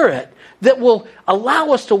Spirit that will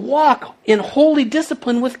allow us to walk in holy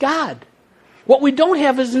discipline with God. What we don't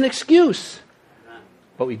have is an excuse.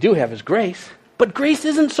 What we do have is grace. But grace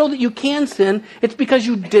isn't so that you can sin. It's because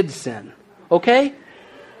you did sin. Okay?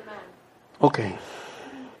 Okay.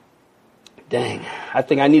 Dang. I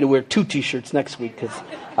think I need to wear 2 t-shirts next week because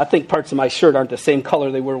I think parts of my shirt aren't the same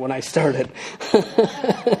color they were when I started.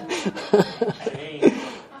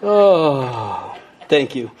 Oh,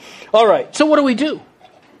 thank you. All right. So what do we do?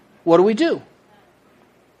 What do we do?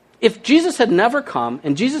 If Jesus had never come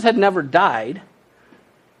and Jesus had never died,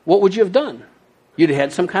 what would you have done? You'd have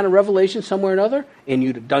had some kind of revelation somewhere or another, and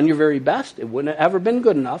you'd have done your very best. It wouldn't have ever been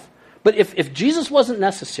good enough. But if Jesus wasn't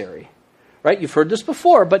necessary, right? You've heard this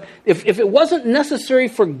before, but if it wasn't necessary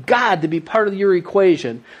for God to be part of your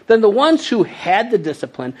equation, then the ones who had the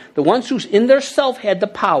discipline, the ones who in their self had the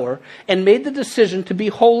power and made the decision to be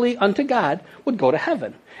holy unto God would go to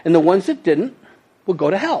heaven. And the ones that didn't would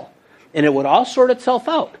go to hell. And it would all sort itself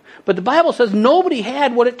out. But the Bible says nobody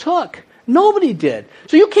had what it took. Nobody did.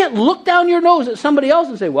 So you can't look down your nose at somebody else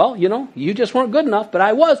and say, well, you just weren't good enough, but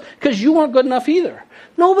I was, because you weren't good enough either.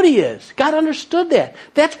 Nobody is. God understood that.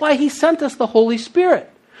 That's why He sent us the Holy Spirit.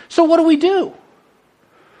 So what do?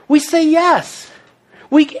 We say yes.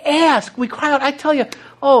 We ask. We cry out. I tell you,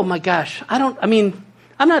 oh my gosh, I'm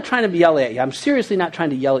not trying to yell at you. I'm seriously not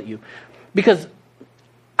trying to yell at you. Because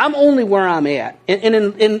I'm only where I'm at. And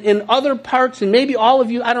in other parts, and maybe all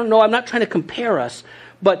of you, I don't know, I'm not trying to compare us,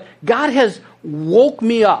 but God has woke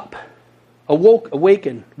me up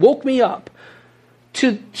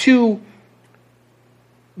to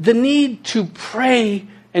the need to pray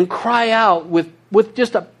and cry out with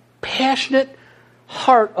just a passionate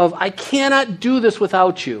heart of, I cannot do this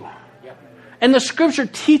without you. Yep. And the Scripture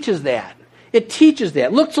teaches that. It teaches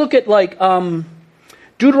that. Let's look at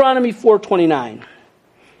Deuteronomy 4:29.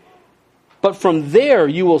 But from there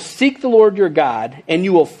you will seek the Lord your God, and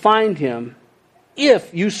you will find Him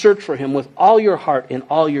if you search for Him with all your heart and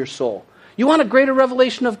all your soul. You want a greater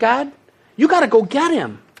revelation of God? You got to go get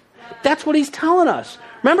Him. That's what He's telling us.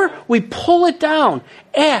 Remember, we pull it down.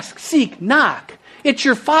 Ask, seek, knock. It's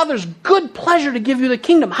your Father's good pleasure to give you the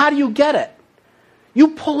kingdom. How do you get it? You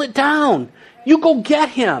pull it down. You go get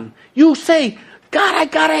Him. You say, God, I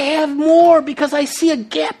got to have more because I see a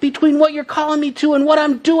gap between what you're calling me to and what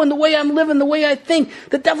I'm doing, the way I'm living, the way I think.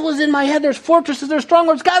 The devil is in my head. There's fortresses, there's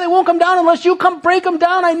strongholds. God, they won't come down unless you come break them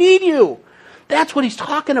down. I need you. That's what He's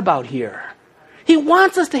talking about here. He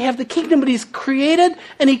wants us to have the kingdom, but he's created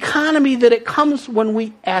an economy that it comes when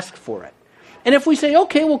we ask for it. And if we say,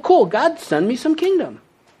 okay, well, cool, God, send me some kingdom.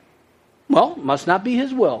 Well, must not be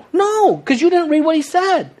his will. No, because you didn't read what he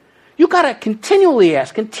said. You got to continually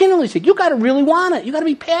ask, continually seek. You got to really want it. You got to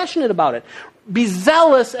be passionate about it. Be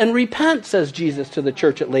zealous and repent, says Jesus to the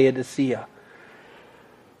church at Laodicea.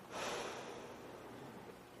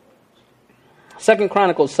 2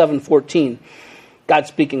 Chronicles 7:14, God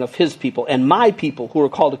speaking of his people, and my people who are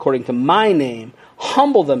called according to my name,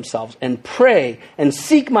 humble themselves and pray and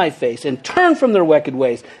seek my face and turn from their wicked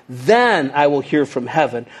ways. Then I will hear from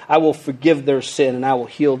heaven. I will forgive their sin and I will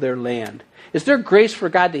heal their land. Is there grace for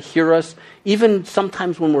God to hear us, even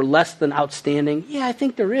sometimes when we're less than outstanding? Yeah, I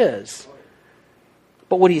think there is.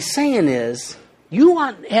 But what he's saying is, you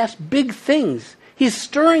want to ask big things. He's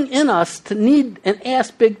stirring in us to need and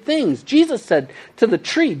ask big things. Jesus said to the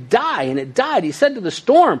tree, die, and it died. He said to the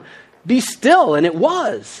storm, be still, and it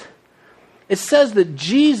was. It says that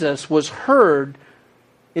Jesus was heard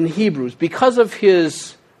in Hebrews because of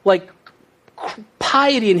his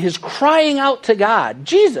piety and his crying out to God.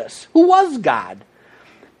 Jesus, who was God,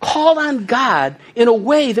 called on God in a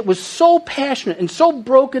way that was so passionate and so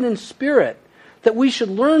broken in spirit that we should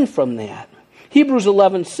learn from that. Hebrews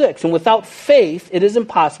 11:6, and without faith it is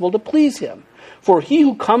impossible to please him. For he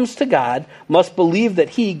who comes to God must believe that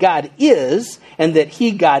he, God, is, and that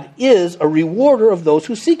he, God, is a rewarder of those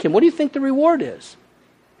who seek him. What do you think the reward is?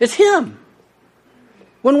 It's him.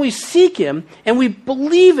 When we seek him and we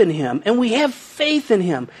believe in him and we have faith in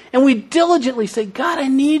him and we diligently say, God, I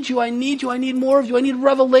need you, I need you, I need more of you, I need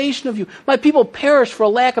revelation of you. My people perish for a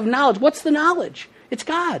lack of knowledge. What's the knowledge? It's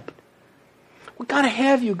God. We've got to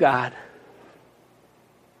have you, God.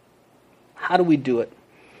 How do we do it?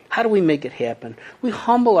 How do we make it happen? We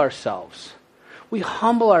humble ourselves. We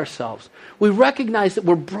humble ourselves. We recognize that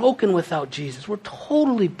we're broken without Jesus. We're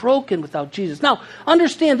totally broken without Jesus. Now,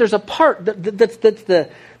 understand there's a part that's the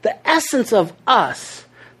essence of us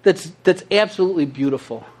that's absolutely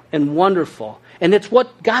beautiful and wonderful. And it's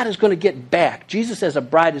what God is going to get back. Jesus as a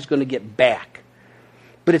bride is going to get back.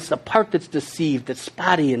 But it's the part that's deceived, that's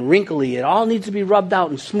spotty and wrinkly. It all needs to be rubbed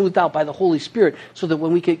out and smoothed out by the Holy Spirit so that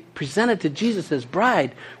when we get presented to Jesus as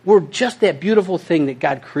bride, we're just that beautiful thing that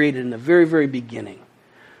God created in the very, very beginning.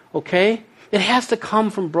 Okay? It has to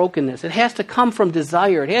come from brokenness. It has to come from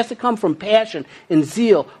desire. It has to come from passion and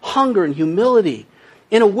zeal, hunger and humility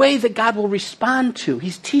in a way that God will respond to.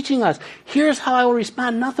 He's teaching us, here's how I will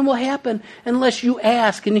respond. Nothing will happen unless you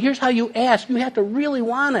ask. And here's how you ask. You have to really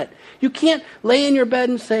want it. You can't lay in your bed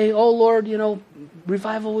and say, oh, Lord,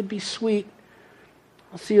 revival would be sweet.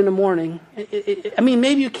 I'll see you in the morning. I mean,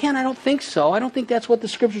 maybe you can. I don't think so. I don't think that's what the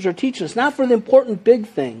scriptures are teaching us. Not for the important big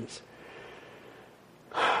things.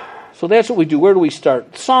 So that's what we do. Where do we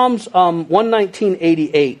start? Psalms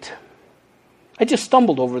 119:88. I just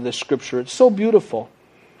stumbled over this scripture. It's so beautiful.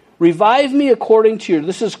 Revive me according to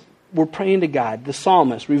your... We're praying to God, the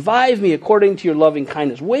psalmist. Revive me according to your loving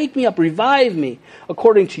kindness. Wake me up, revive me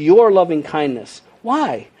according to your loving kindness.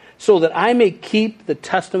 Why? So that I may keep the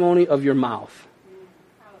testimony of your mouth.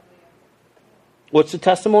 What's the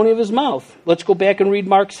testimony of his mouth? Let's go back and read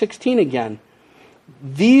Mark 16 again.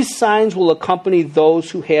 These signs will accompany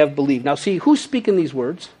those who have believed. Now see, who's speaking these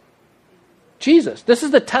words? Jesus. This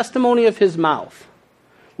is the testimony of his mouth.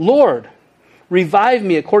 Lord, revive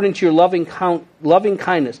me according to your loving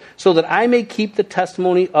kindness, so that I may keep the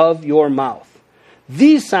testimony of your mouth.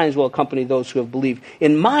 These signs will accompany those who have believed.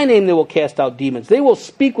 In my name they will cast out demons. They will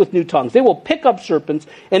speak with new tongues. They will pick up serpents,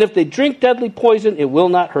 and if they drink deadly poison, it will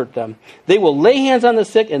not hurt them. They will lay hands on the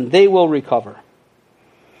sick, and they will recover.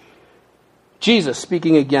 Jesus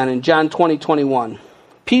speaking again in John 20:21.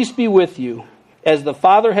 Peace be with you. As the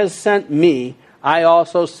Father has sent me, I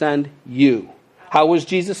also send you. How was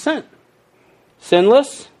Jesus sent?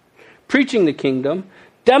 Sinless, preaching the kingdom,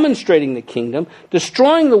 demonstrating the kingdom,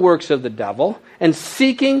 destroying the works of the devil, and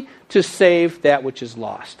seeking to save that which is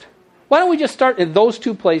lost. Why don't we just start in those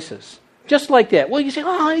two places? Just like that. Well, you say,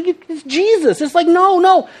 oh, it's Jesus. It's like,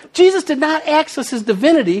 no. Jesus did not access his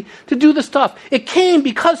divinity to do the stuff. It came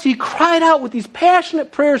because he cried out with these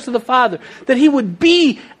passionate prayers to the Father that he would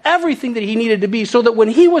be everything that he needed to be, so that when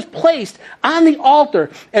he was placed on the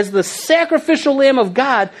altar as the sacrificial Lamb of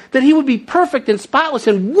God, that he would be perfect and spotless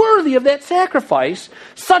and worthy of that sacrifice,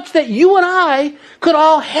 such that you and I could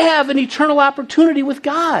all have an eternal opportunity with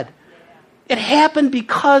God. It happened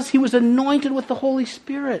because he was anointed with the Holy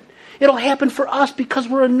Spirit. It'll happen for us because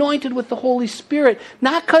we're anointed with the Holy Spirit.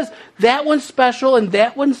 Not because that one's special and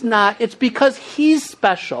that one's not. It's because he's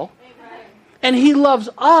special. And he loves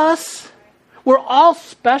us. We're all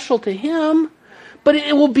special to him. But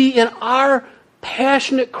it will be in our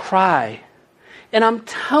passionate cry. And I'm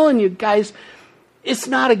telling you guys, it's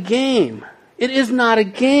not a game. It is not a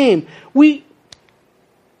game. We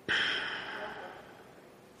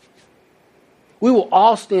will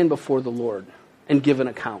all stand before the Lord and give an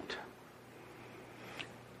account.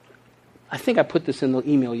 I think I put this in the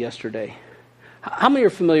email yesterday. How many are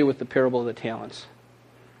familiar with the parable of the talents?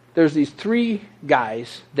 There's these 3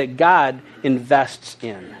 guys that God invests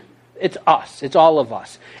in. It's us. It's all of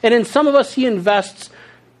us. And in some of us, he invests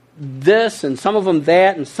this, and some of them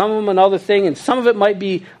that, and some of them another thing, and some of it might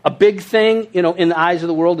be a big thing, in the eyes of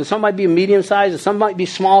the world, and some might be a medium size, and some might be a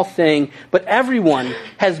small thing, but everyone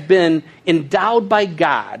has been endowed by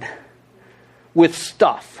God with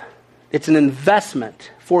stuff. It's an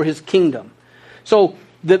investment for his kingdom. So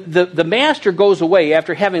the master goes away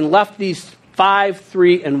after having left these 5,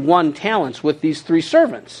 3, and 1 talents with these 3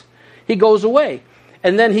 servants. He goes away,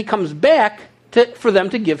 and then he comes back for them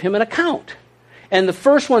to give him an account. And the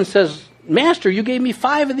first one says, Master, you gave me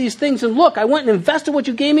 5 of these things, and look, I went and invested what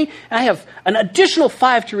you gave me, and I have an additional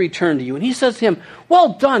 5 to return to you. And he says to him, well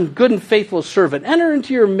done, good and faithful servant. Enter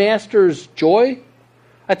into your master's joy.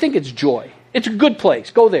 I think it's joy. It's a good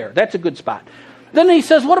place. Go there. That's a good spot. Then he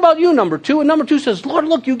says, what about you, number 2? And number 2 says, Lord,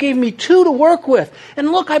 look, you gave me 2 to work with.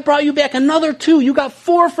 And look, I brought you back another 2. You got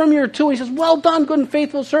 4 from your 2. He says, well done, good and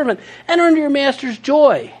faithful servant. Enter into your master's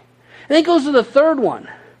joy. And then he goes to the 3rd one.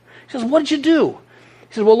 He says, what did you do?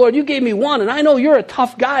 He says, well, Lord, you gave me 1, and I know you're a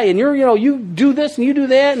tough guy, and you do this and you do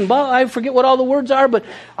that, and blah, I forget what all the words are, but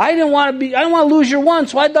I didn't want to lose your 1,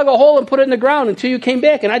 so I dug a hole and put it in the ground until you came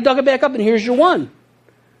back, and I dug it back up, and here's your 1.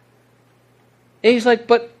 And he's like,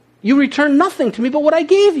 but you returned nothing to me but what I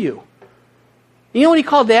gave you. You know what he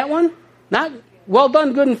called that one? Not well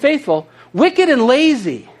done, good and faithful. Wicked and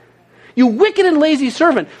lazy. You wicked and lazy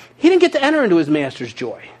servant. He didn't get to enter into his master's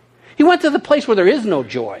joy. He went to the place where there is no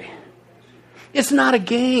joy. It's not a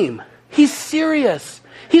game. He's serious.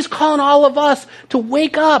 He's calling all of us to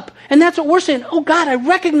wake up. And that's what we're saying. Oh, God, I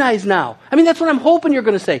recognize now. I mean, that's what I'm hoping you're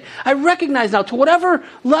going to say. I recognize now, to whatever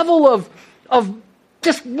level of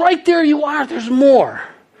just right there you are, there's more.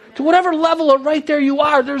 To whatever level of right there you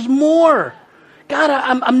are, there's more. God,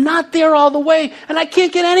 I'm not there all the way, and I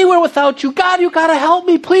can't get anywhere without you. God, you got to help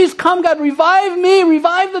me. Please come, God, revive me,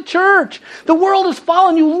 revive the church. The world is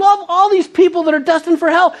fallen. You love all these people that are destined for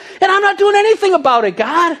hell, and I'm not doing anything about it,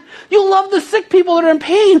 God. You love the sick people that are in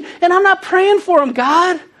pain, and I'm not praying for them,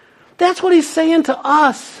 God. That's what he's saying to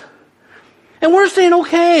us. And we're saying,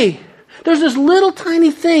 okay, there's this little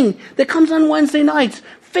tiny thing that comes on Wednesday nights.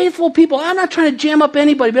 Faithful people. I'm not trying to jam up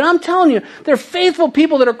anybody, but I'm telling you, they're faithful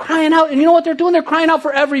people that are crying out. And you know what they're doing? They're crying out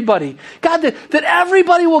for everybody. God, that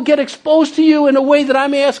everybody will get exposed to you in a way that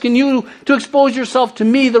I'm asking you to expose yourself to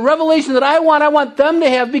me. The revelation that I want them to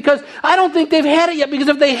have, because I don't think they've had it yet. Because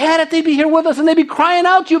if they had it, they'd be here with us and they'd be crying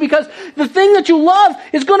out to you, because the thing that you love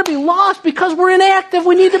is going to be lost because we're inactive.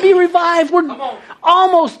 We need to be revived. We're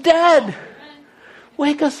almost dead.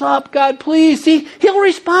 Wake us up, God, please. See, he'll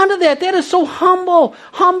respond to that. That is so humble.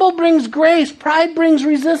 Humble brings grace. Pride brings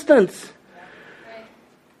resistance.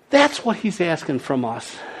 That's what he's asking from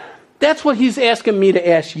us. That's what he's asking me to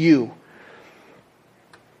ask you.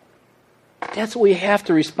 That's what we have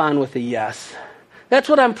to respond with a yes. That's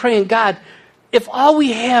what I'm praying. God, if all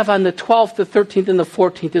we have on the 12th, the 13th, and the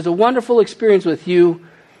 14th is a wonderful experience with you,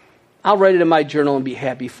 I'll write it in my journal and be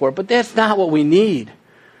happy for it. But that's not what we need.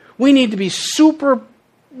 We need to be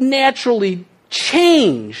supernaturally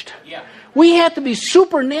changed. Yeah. We have to be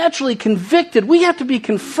supernaturally convicted. We have to be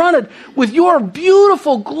confronted with your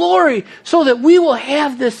beautiful glory so that we will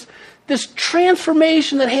have this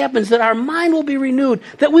transformation that happens, that our mind will be renewed,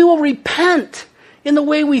 that we will repent in the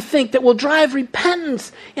way we think, that will drive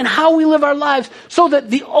repentance in how we live our lives, so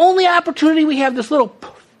that the only opportunity we have, this little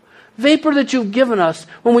vapor that you've given us,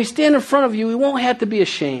 when we stand in front of you, we won't have to be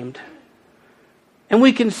ashamed. And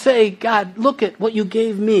we can say, God, look at what you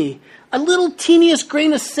gave me. A little teeniest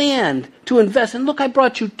grain of sand to invest. And look, I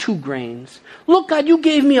brought you 2 grains. Look, God, you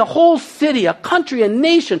gave me a whole city, a country, a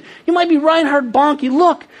nation. You might be Reinhard Bonnke.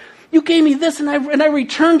 Look, you gave me this, and I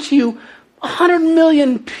returned to you 100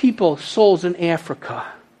 million people, souls in Africa.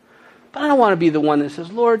 But I don't want to be the one that says,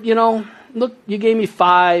 Lord, look, you gave me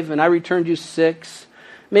 5, and I returned you 6.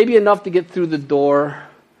 Maybe enough to get through the door.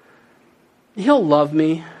 He'll love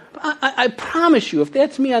me. I promise you, if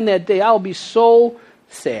that's me on that day, I'll be so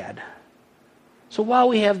sad. So while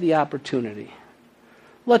we have the opportunity,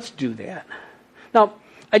 let's do that. Now,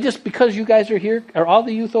 because you guys are here, are all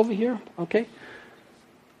the youth over here? Okay.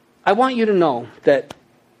 I want you to know that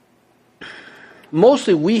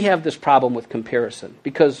mostly we have this problem with comparison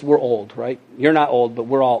because we're old, right? You're not old, but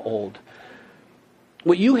we're all old.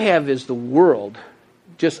 What you have is the world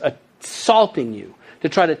just assaulting you to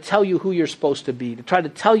try to tell you who you're supposed to be, to try to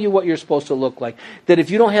tell you what you're supposed to look like, that if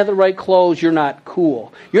you don't have the right clothes, you're not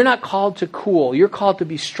cool. You're not called to cool. You're called to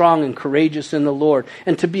be strong and courageous in the Lord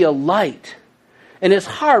and to be a light. And it's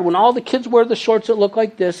hard when all the kids wear the shorts that look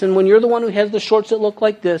like this, and when you're the one who has the shorts that look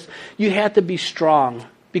like this, you have to be strong.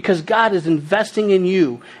 Because God is investing in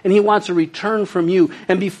you, and He wants a return from you.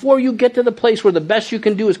 And before you get to the place where the best you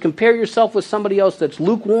can do is compare yourself with somebody else that's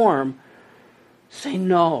lukewarm, say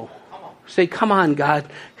no. Say, come on, God,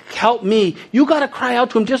 help me. You got to cry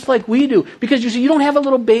out to Him just like we do. Because you see, you don't have a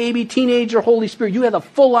little baby, teenager, Holy Spirit. You have a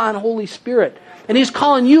full-on Holy Spirit. And He's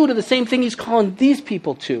calling you to the same thing He's calling these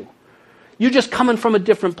people to. You're just coming from a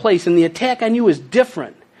different place, and the attack on you is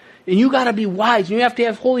different. And you got to be wise. And you have to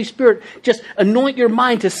have Holy Spirit just anoint your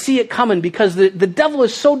mind to see it coming, because the devil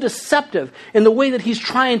is so deceptive in the way that he's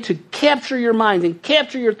trying to capture your mind and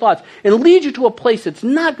capture your thoughts and lead you to a place that's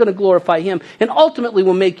not going to glorify Him and ultimately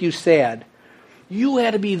will make you sad. You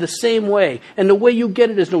had to be the same way. And the way you get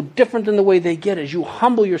it is no different than the way they get it. As you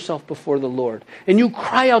humble yourself before the Lord. And you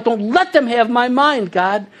cry out, don't let them have my mind,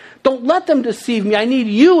 God. Don't let them deceive me. I need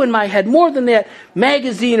you in my head more than that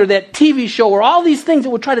magazine or that TV show or all these things that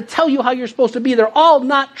would try to tell you how you're supposed to be. They're all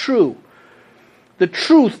not true. The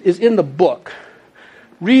truth is in the book.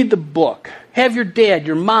 Read the book. Have your dad,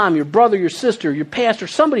 your mom, your brother, your sister, your pastor,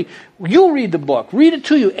 somebody, you read the book. Read it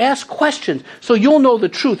to you. Ask questions so you'll know the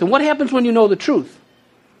truth. And what happens when you know the truth?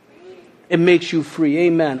 It makes you free.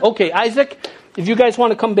 Amen. Okay, Isaac, if you guys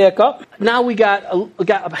want to come back up. Now we got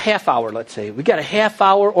a half hour, let's say. We got a half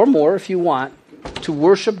hour or more, if you want, to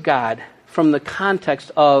worship God from the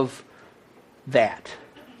context of that.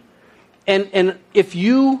 And if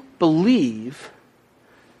you believe,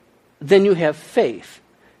 then you have faith.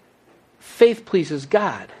 Faith pleases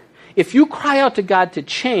God. If you cry out to God to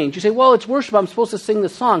change, you say, well, it's worship, I'm supposed to sing the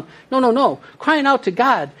song. No. Crying out to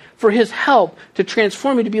God for His help to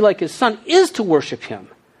transform you to be like His Son is to worship Him.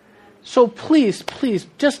 So please,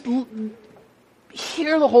 just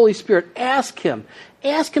hear the Holy Spirit. Ask Him.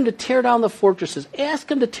 Ask Him to tear down the fortresses. Ask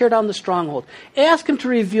Him to tear down the stronghold. Ask Him to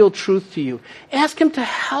reveal truth to you. Ask Him to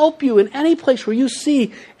help you in any place where you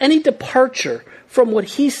see any departure from what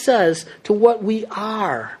He says to what we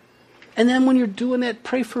are. And then when you're doing that,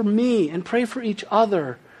 pray for me and pray for each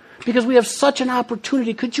other. Because we have such an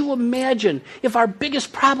opportunity. Could you imagine if our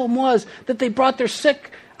biggest problem was that they brought their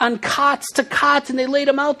sick on cots and they laid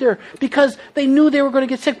them out there because they knew they were going to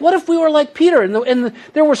get sick? What if we were like Peter and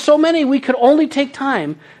there were so many we could only take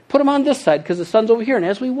time, put them on this side because the sun's over here, and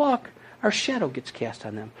as we walk, our shadow gets cast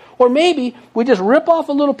on them. Or maybe we just rip off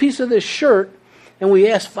a little piece of this shirt and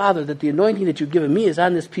we ask, Father, that the anointing that you've given me is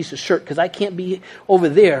on this piece of shirt because I can't be over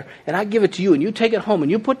there, and I give it to you, and you take it home,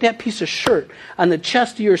 and you put that piece of shirt on the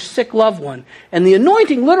chest of your sick loved one, and the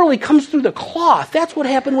anointing literally comes through the cloth. That's what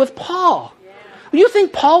happened with Paul. Yeah. You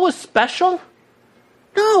think Paul was special?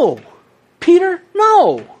 No. Peter?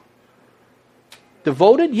 No.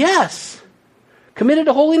 Devoted? Yes. Committed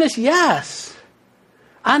to holiness? Yes.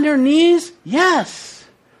 On their knees? Yes.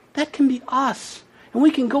 That can be us. And we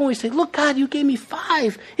can go and we say, look, God, you gave me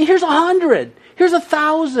 5. And here's 100. Here's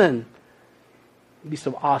 1,000. It'd be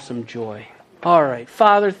some awesome joy. All right.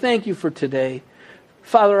 Father, thank you for today.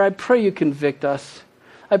 Father, I pray you convict us.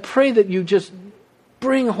 I pray that you just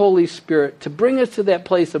bring Holy Spirit to bring us to that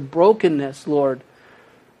place of brokenness, Lord.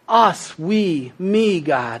 Us, we, me,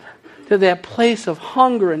 God. To that place of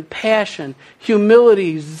hunger and passion,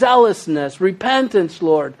 humility, zealousness, repentance,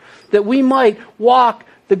 Lord. That we might walk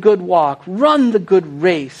the good walk, run the good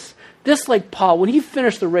race. Just like Paul, when he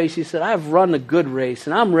finished the race, he said, I've run the good race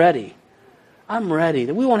and I'm ready. I'm ready.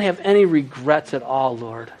 That we won't have any regrets at all,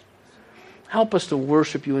 Lord. Help us to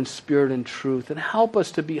worship you in spirit and truth, and help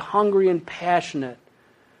us to be hungry and passionate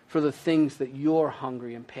for the things that you're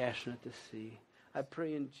hungry and passionate to see. I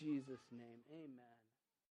pray in Jesus' name. Amen.